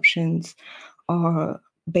the assumptions are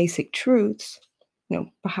basic truths,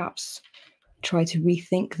 perhaps try to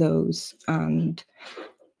rethink those. And,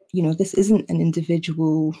 this isn't an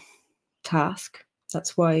individual task.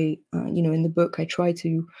 That's why, in the book, I try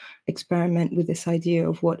to experiment with this idea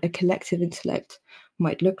of what a collective intellect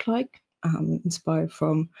might look like, inspired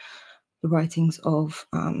from the writings of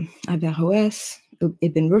Averroes,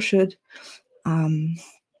 Ibn Rushd,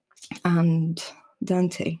 and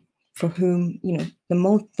Dante, for whom,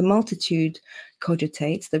 the multitude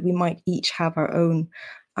cogitates that we might each have our own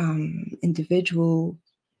individual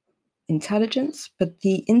intelligence, but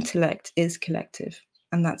the intellect is collective.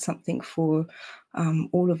 And that's something for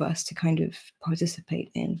all of us to kind of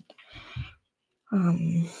participate in.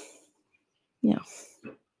 Yeah.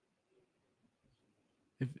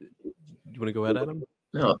 You want to go ahead, Adam?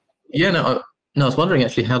 No, yeah, no, I was wondering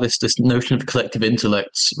actually how this notion of collective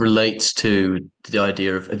intellects relates to the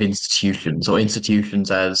idea of institutions, or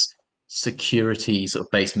institutions as security sort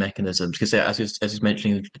of based mechanisms. Because as you're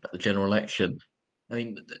mentioning about the general election, I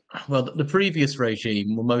mean, well, the previous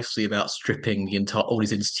regime were mostly about stripping all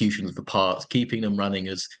these institutions of the parts, keeping them running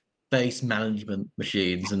as base management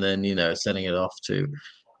machines, and then sending it off to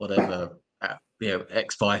whatever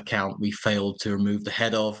ex viscount we failed to remove the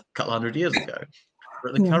head of a couple hundred years ago.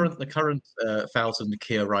 But the current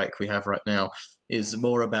thousand-year Reich we have right now is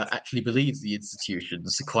more about actually believes the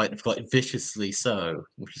institutions, quite viciously so,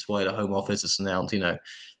 which is why the Home Office has announced,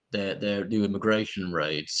 their new immigration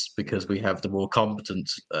raids, because we have the more competent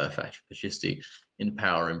fascisti in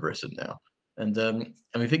power in Britain now. And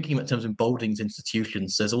I mean, thinking in terms of emboldening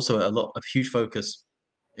institutions, there's also a huge focus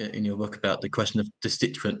in your book about the question of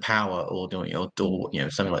destituent power, or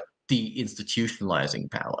something like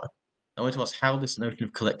deinstitutionalizing power. I want to ask how this notion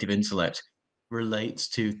of collective intellect relates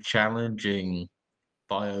to challenging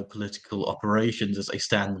biopolitical operations as they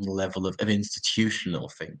stand on the level of institutional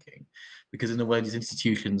thinking. Because in a way, these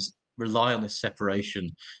institutions rely on this separation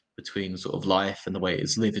between sort of life and the way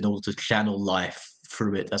it's lived in order to channel life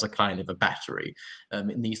through it as a kind of a battery.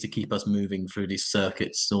 It needs to keep us moving through these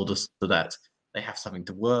circuits in order so that they have something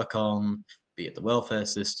to work on, be it the welfare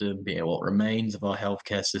system, be it what remains of our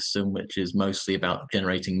healthcare system, which is mostly about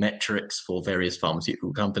generating metrics for various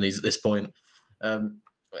pharmaceutical companies at this point.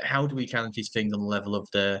 How do we challenge these things on the level of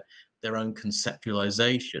their own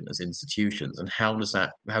conceptualization as institutions, and how do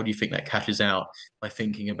you think that cashes out by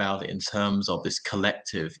thinking about it in terms of this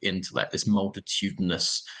collective intellect, this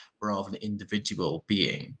multitudinous rather than individual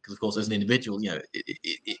being? Because of course, as an individual,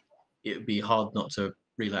 it would be hard not to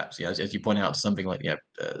relapse, as you point out, to something like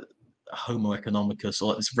Homo economicus,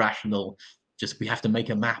 or this rational, just we have to make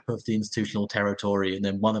a map of the institutional territory, and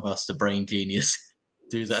then one of us, the brain genius,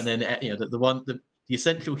 do that, and then the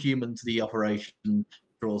essential human to the operation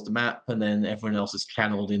draws the map, and then everyone else is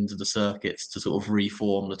channeled into the circuits to sort of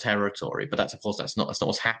reform the territory. But that's, of course, that's not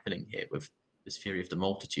what's happening here with this theory of the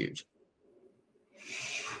multitude.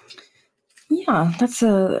 Yeah, that's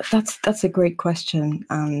a great question.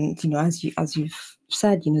 And as you've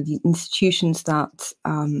said, the institutions that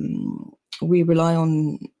we rely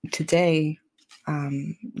on today,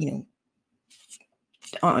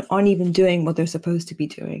 aren't even doing what they're supposed to be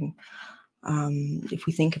doing. If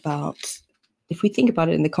we think about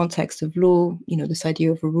it in the context of law, this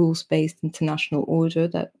idea of a rules-based international order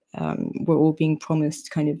that we're all being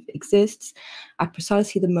promised kind of exists at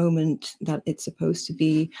precisely the moment that it's supposed to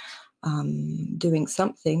be doing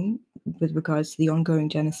something with regards to the ongoing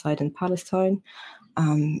genocide in Palestine,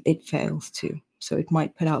 it fails to. So it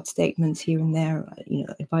might put out statements here and there,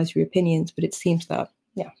 advisory opinions, but it seems that,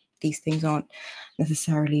 these things aren't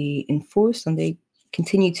necessarily enforced, and they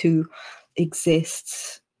continue to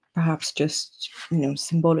exist, perhaps just,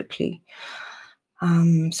 symbolically.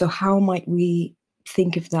 So how might we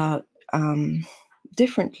think of that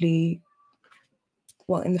differently?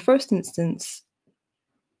 Well, in the first instance,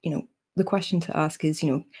 the question to ask is,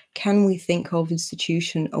 can we think of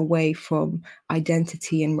institution away from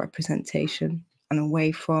identity and representation, and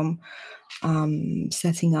away from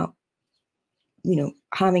setting up,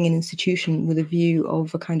 having an institution with a view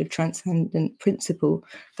of a kind of transcendent principle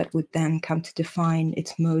that would then come to define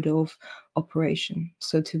its mode of operation?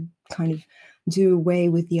 So to kind of do away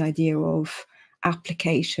with the idea of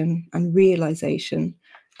application and realization,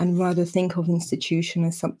 and rather think of institution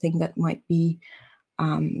as something that might be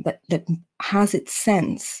that has its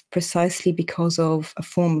sense precisely because of a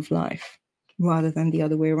form of life, rather than the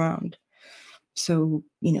other way around. So,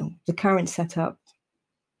 the current setup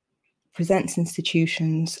presents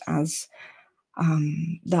institutions as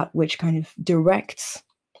that which kind of directs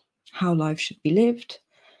how life should be lived.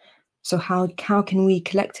 So how can we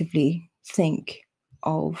collectively think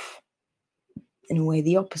of, in a way,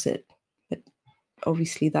 the opposite? But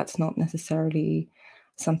obviously that's not necessarily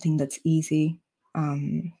something that's easy.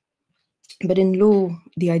 But in law,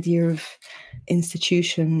 the idea of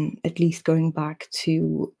institution, at least going back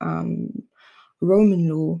to Roman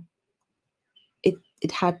law,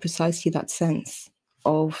 it had precisely that sense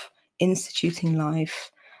of instituting life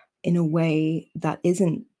in a way that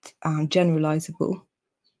isn't generalizable,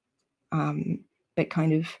 but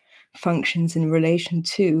kind of functions in relation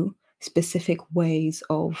to specific ways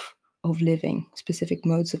of living, specific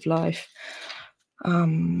modes of life.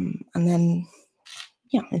 And then,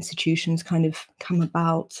 institutions kind of come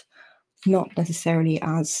about not necessarily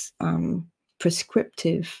as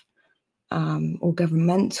prescriptive or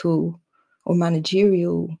governmental or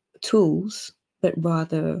managerial tools, but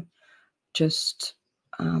rather just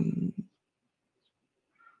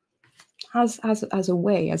as a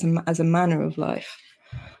way, as a manner of life.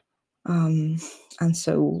 And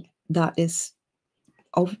so that is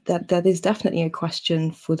definitely a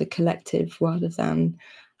question for the collective rather than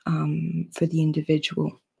for the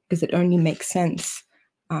individual, because it only makes sense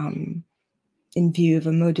in view of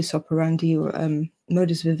a modus operandi or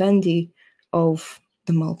modus vivendi of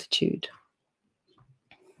the multitude.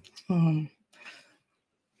 I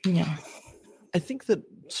think that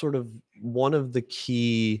sort of one of the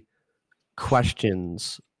key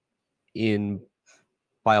questions in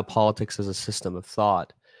biopolitics as a system of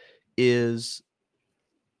thought is,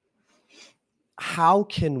 how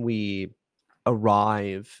can we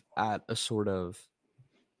arrive at a sort of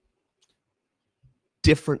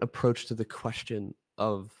different approach to the question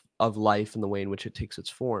of life and the way in which it takes its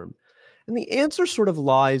form? And the answer sort of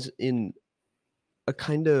lies in a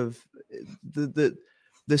kind of the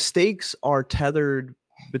stakes are tethered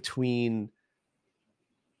between,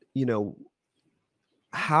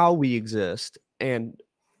 how we exist and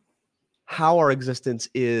how our existence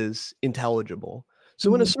is intelligible.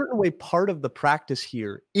 So in a certain way, part of the practice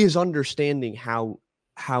here is understanding how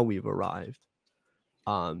we've arrived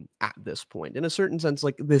at this point. In a certain sense,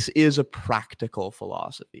 like, this is a practical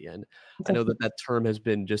philosophy. And I know that term has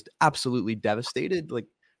been just absolutely devastated. Like,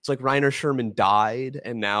 it's like Rainer Sherman died,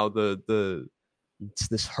 and now it's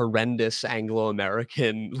this horrendous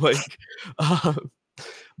Anglo-American,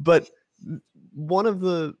 but one of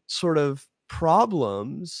the sort of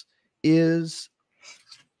problems is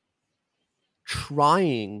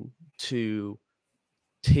trying to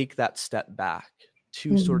take that step back,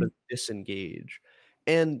 to sort of disengage.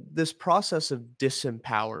 And this process of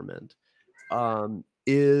disempowerment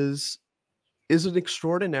is an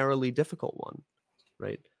extraordinarily difficult one,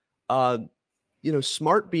 right?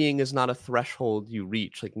 Smart being is not a threshold you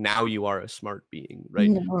reach, like, now you are a smart being, right?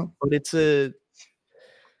 No. But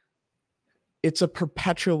it's a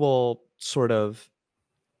perpetual sort of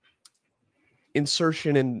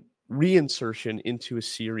insertion and reinsertion into a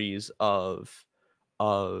series of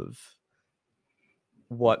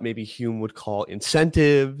what maybe Hume would call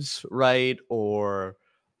incentives, right? Or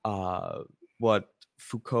what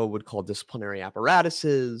Foucault would call disciplinary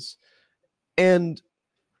apparatuses, and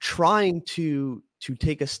trying to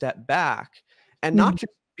take a step back and not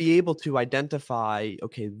just be able to identify,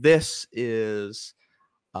 okay, this is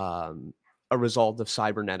a result of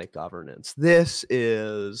cybernetic governance. This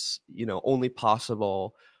is, only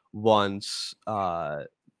possible once,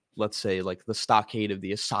 let's say, like, the stockade of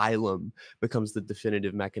the asylum becomes the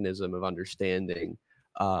definitive mechanism of understanding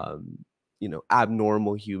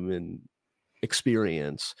abnormal human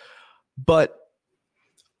experience. But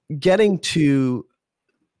getting to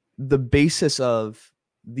the basis of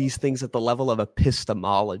these things at the level of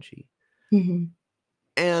epistemology. Mm-hmm.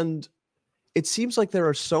 And it seems like there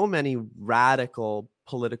are so many radical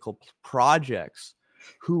political projects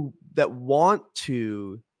that want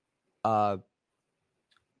to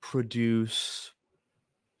produce,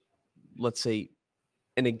 let's say,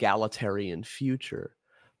 an egalitarian future,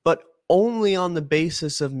 but only on the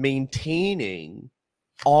basis of maintaining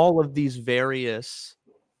all of these various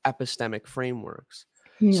epistemic frameworks.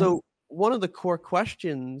 Yeah. So one of the core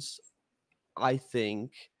questions, I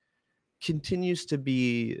think, continues to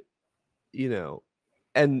be,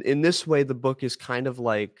 and in this way, the book is kind of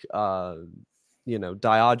like, Diogenes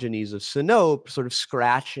of Sinope, sort of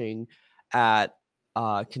scratching at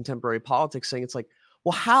contemporary politics, saying it's like,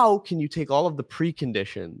 well, how can you take all of the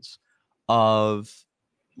preconditions of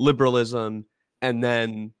liberalism and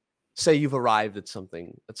then say you've arrived at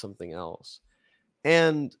something else?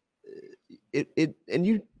 And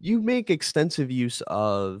you make extensive use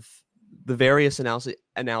of the various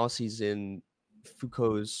analyses in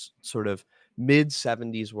Foucault's sort of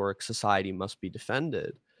mid-70s work, Society Must Be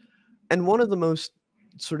Defended. And one of the most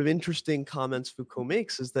sort of interesting comments Foucault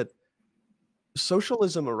makes is that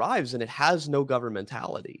socialism arrives and it has no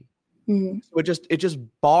governmentality. Mm-hmm. So it just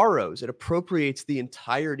borrows, it appropriates the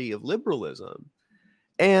entirety of liberalism.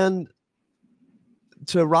 And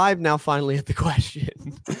to arrive now finally at the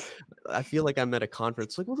question, I feel like I'm at a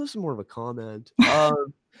conference, like, well, this is more of a comment.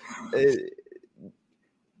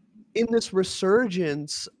 In this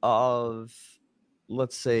resurgence of,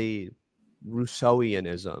 let's say,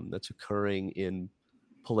 Rousseauianism that's occurring in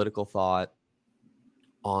political thought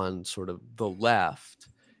on sort of the left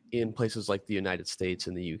in places like the United States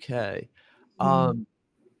and the UK,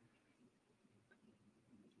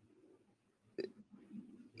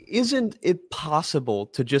 isn't it possible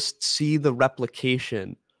to just see the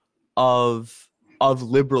replication of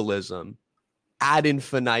liberalism ad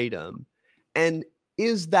infinitum? And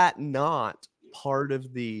is that not part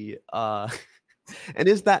of the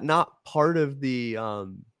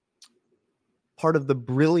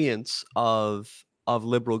brilliance of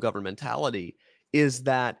liberal governmentality, is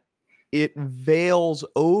that it veils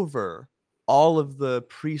over all of the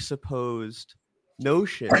presupposed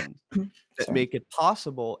notions that make it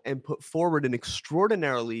possible and put forward an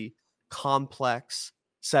extraordinarily complex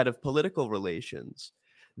set of political relations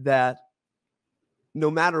that,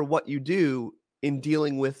 no matter what you do in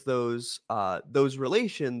dealing with those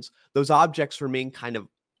relations, those objects remain kind of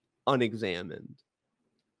unexamined.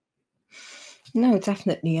 No,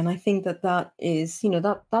 definitely. And I think that is,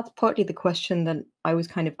 that's partly the question that I was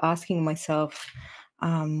kind of asking myself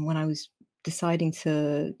when I was deciding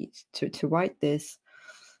to write this.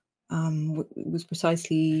 Was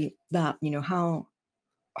precisely that,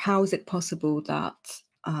 how is it possible that,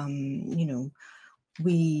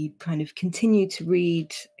 we kind of continue to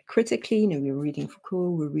read critically, we're reading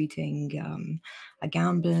Foucault, we're reading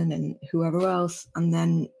Agamben and whoever else, and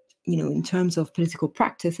then in terms of political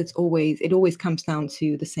practice, it always comes down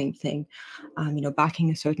to the same thing,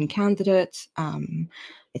 backing a certain candidate,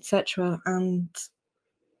 etc. And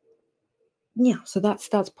yeah, so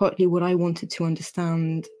that's partly what I wanted to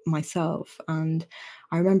understand myself. And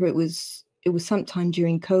I remember it was sometime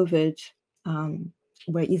during COVID,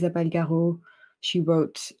 where Isabelle Garot, she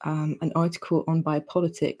wrote an article on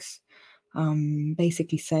Biopolitics,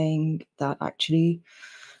 basically saying that actually,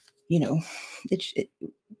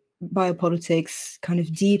 biopolitics kind of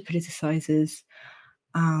depoliticizes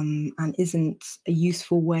and isn't a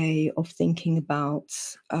useful way of thinking about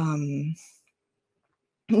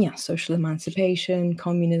social emancipation,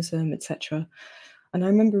 communism, etc. And I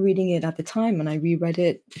remember reading it at the time, and I reread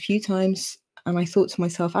it a few times, and I thought to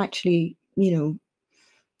myself, actually,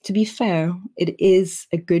 to be fair, it is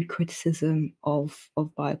a good criticism of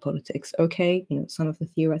biopolitics. Okay, some of the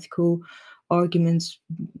theoretical arguments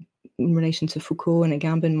in relation to Foucault and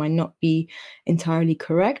Agamben might not be entirely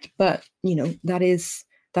correct, but that is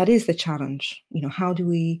the challenge. How do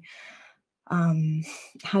we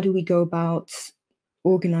go about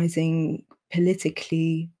organizing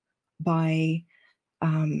politically by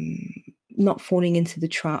not falling into the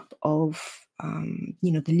trap of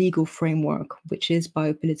the legal framework, which is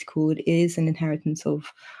biopolitical. It is an inheritance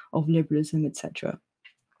of liberalism, etc.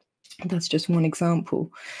 That's just one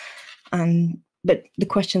example. But the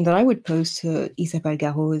question that I would pose to Isabelle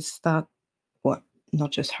Garot is that, well, not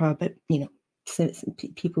just her, but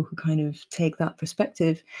people who kind of take that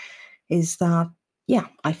perspective, is that yeah,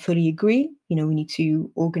 I fully agree. You know, we need to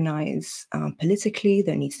organize politically.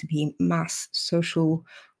 There needs to be mass social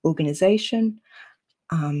organization.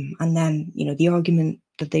 And then, you know, the argument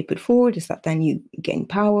that they put forward is that then you gain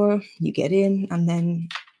power, you get in, and then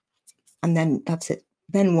that's it.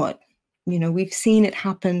 Then what? You know, we've seen it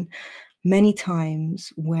happen many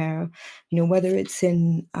times where, you know, whether it's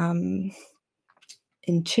in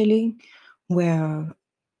Chile, where,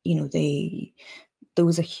 you know, there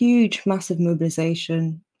was a huge, massive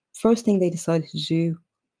mobilization. First thing they decided to do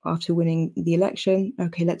after winning the election,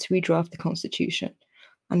 okay, let's redraft the constitution.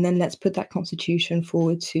 And then let's put that constitution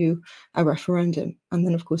forward to a referendum. And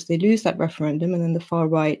then, of course, they lose that referendum, and then the far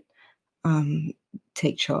right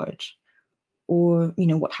take charge. Or, you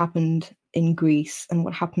know, what happened in Greece and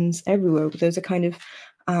what happens everywhere. There's a kind of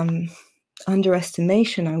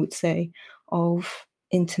underestimation, I would say, of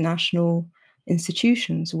international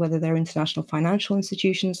institutions, whether they're international financial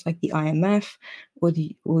institutions like the IMF or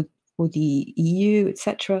the EU,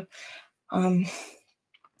 etc.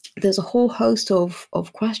 There's a whole host of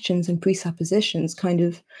questions and presuppositions kind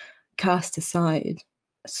of cast aside.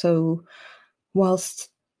 So whilst,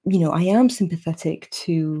 you know, I am sympathetic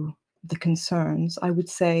to the concerns, I would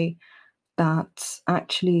say that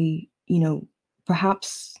actually, you know,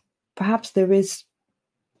 perhaps there is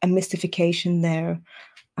a mystification there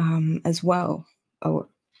as well, or,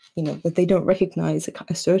 you know, that they don't recognize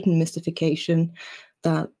a certain mystification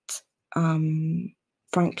that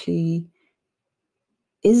frankly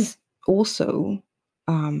is also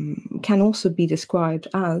can also be described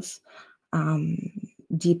as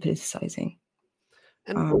depoliticizing.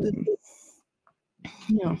 And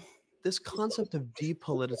yeah, this concept of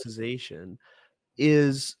depoliticization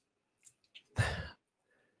is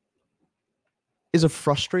a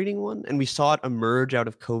frustrating one, and we saw it emerge out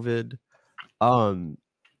of COVID, and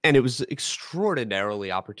it was extraordinarily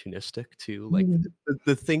opportunistic too. Like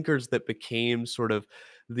the thinkers that became sort of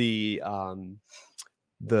the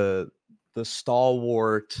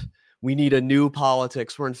stalwart, we need a new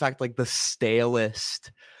politics, were in fact like the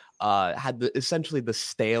stalest, had essentially the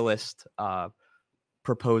stalest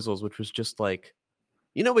proposals, which was just like,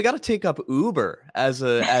 you know, we got to take up Uber as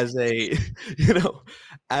a you know,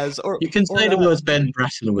 or you can say the words Ben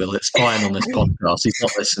Bratton will. It's fine on this podcast. He's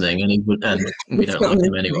not listening, and we don't like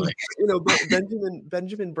him anyway. You know,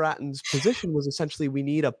 Benjamin Bratton's position was essentially we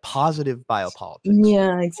need a positive biopolitics.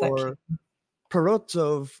 Yeah, exactly. Or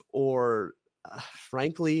Perotov, or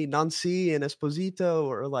frankly Nancy and Esposito,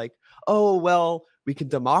 or like, oh well, we can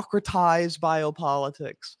democratize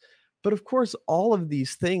biopolitics. But of course, all of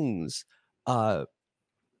these things have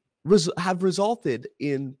resulted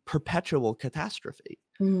in perpetual catastrophe.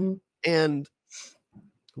 And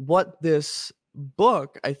what this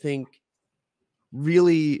book, I think,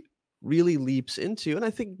 really, really leaps into, and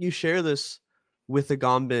I think you share this with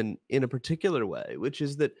Agamben in a particular way, which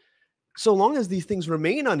is that so long as these things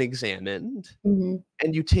remain unexamined, and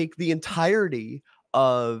you take the entirety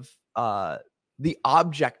of the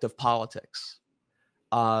object of politics,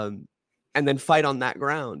 and then fight on that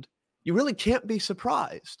ground, you really can't be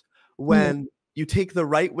surprised when you take the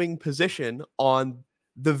right-wing position on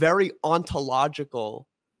the very ontological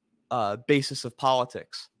basis of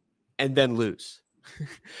politics and then lose.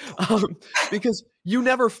 Because you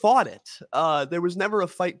never fought it. There was never a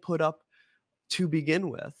fight put up to begin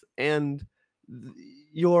with. And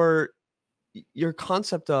your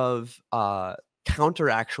concept of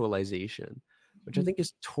counter-actualization, which I think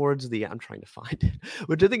is towards the, I'm trying to find it,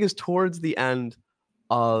 which I think is towards the end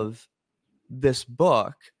of this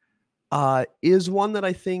book, is one that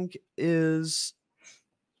I think is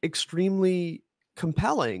extremely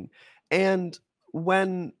compelling. And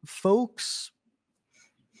when folks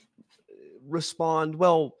respond,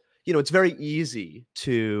 well, you know, it's very easy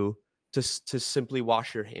to simply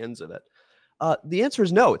wash your hands of it. The answer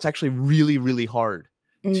is no. It's actually really, really hard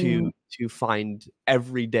to find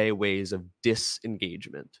everyday ways of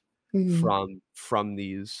disengagement from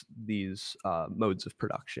these modes of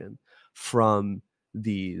production, from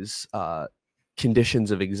these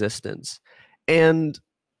conditions of existence. And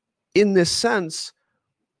in this sense,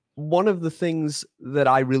 one of the things that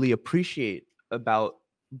I really appreciate about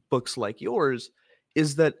books like yours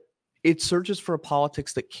is that it searches for a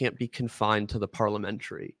politics that can't be confined to the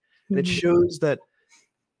parliamentary. And it shows that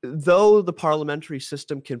though the parliamentary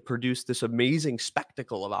system can produce this amazing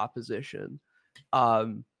spectacle of opposition,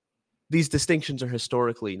 these distinctions are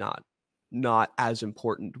historically not as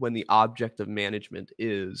important when the object of management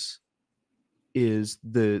is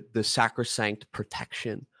the sacrosanct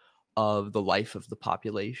protection of the life of the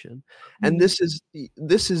population. And this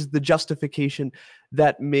is the justification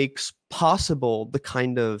that makes possible the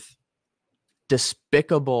kind of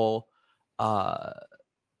despicable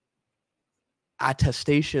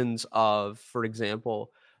attestations of, for example,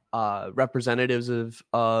 representatives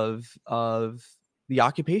of the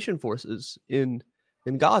occupation forces in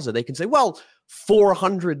Gaza. They can say, well,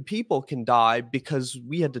 400 people can die because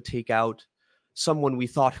we had to take out someone we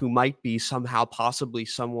thought who might be somehow possibly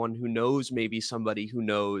someone who knows, maybe somebody who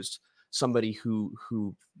knows somebody who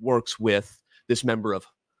works with this member of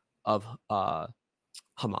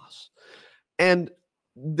Hamas. And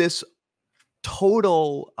this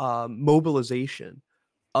total mobilization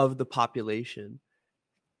of the population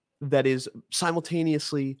that is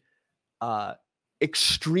simultaneously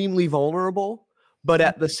extremely vulnerable, but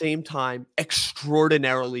at the same time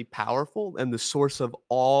extraordinarily powerful, and the source of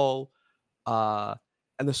all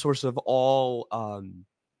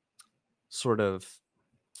sort of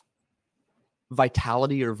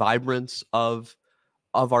vitality or vibrance of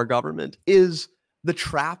our government, is the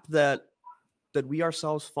trap that we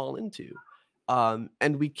ourselves fall into.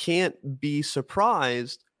 And we can't be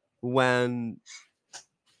surprised when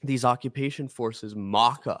these occupation forces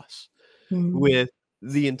mock us with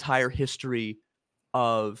the entire history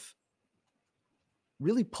of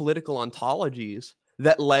really political ontologies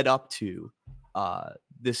that led up to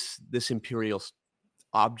this imperial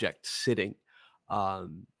object sitting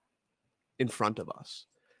in front of us.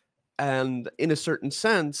 And in a certain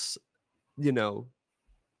sense,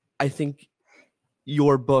 I think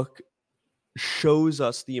your book shows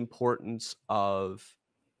us the importance of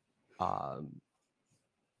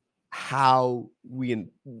how we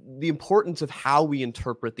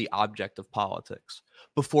interpret the object of politics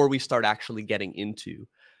before we start actually getting into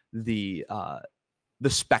the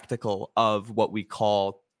spectacle of what we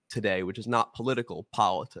call today, which is not political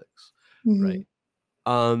politics, right?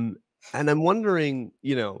 And I'm wondering,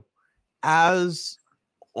 as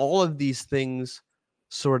all of these things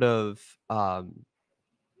sort of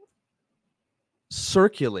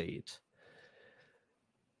circulate,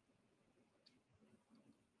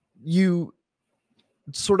 you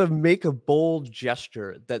sort of make a bold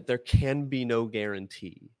gesture that there can be no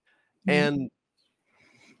guarantee. And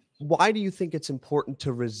why do you think it's important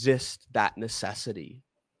to resist that necessity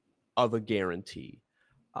of a guarantee?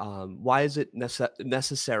 Why is it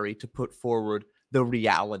necessary to put forward the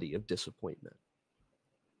reality of disappointment?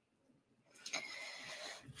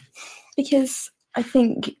 Because I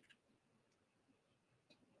think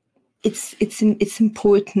it's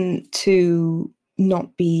important to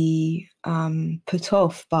not be put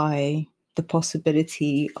off by the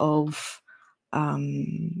possibility of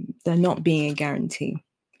there not being a guarantee,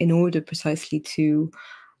 in order precisely to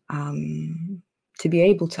be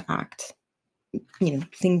able to act.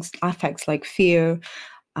 Affects like fear,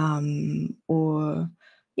 or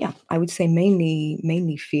I would say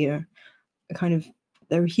mainly fear.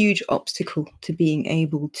 They're a huge obstacle to being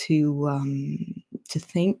able to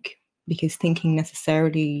think, because thinking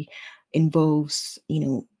necessarily involves,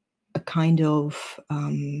 a kind of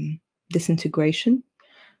disintegration,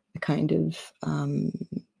 a kind of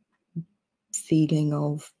feeling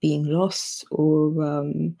of being lost, or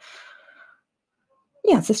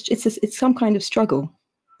it's some kind of struggle.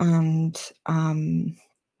 And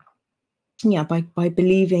by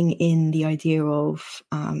believing in the idea of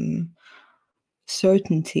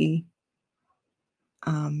certainty,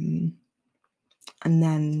 and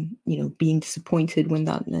then being disappointed when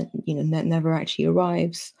that never actually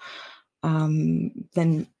arrives,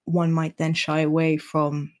 then one might then shy away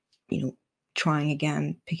from trying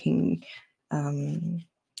again, picking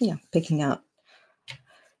out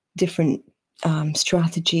different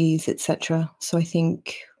strategies, etc. So I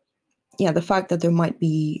think the fact that there might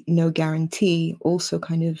be no guarantee also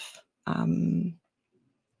kind of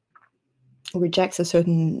rejects a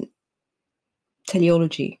certain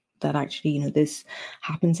teleology that actually, this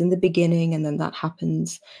happens in the beginning and then that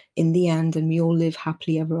happens in the end, and we all live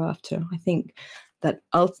happily ever after. I think that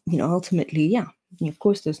ultimately, of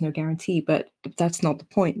course there's no guarantee, but that's not the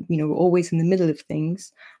point. We're always in the middle of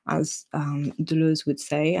things, as Deleuze would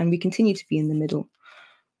say, and we continue to be in the middle,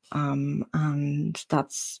 and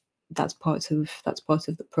that's part of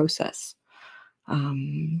the process.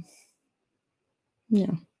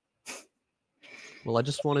 Well, I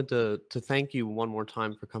just wanted to thank you one more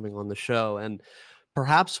time for coming on the show. And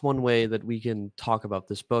perhaps one way that we can talk about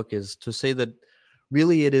this book is to say that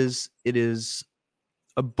really it is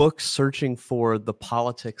a book searching for the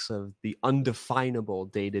politics of the undefinable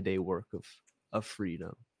day-to-day work of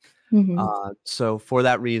freedom. So for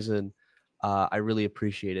that reason, I really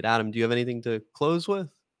appreciate it. Adam, do you have anything to close with?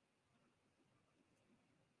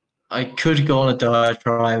 I could go on a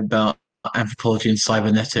diatribe about anthropology and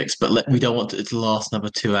cybernetics, but we don't want it to last another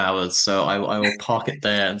 2 hours. So I will park it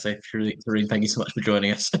there and say, Serene, thank you so much for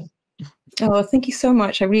joining us. Oh, thank you so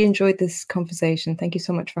much. I really enjoyed this conversation. Thank you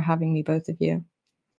so much for having me, both of you.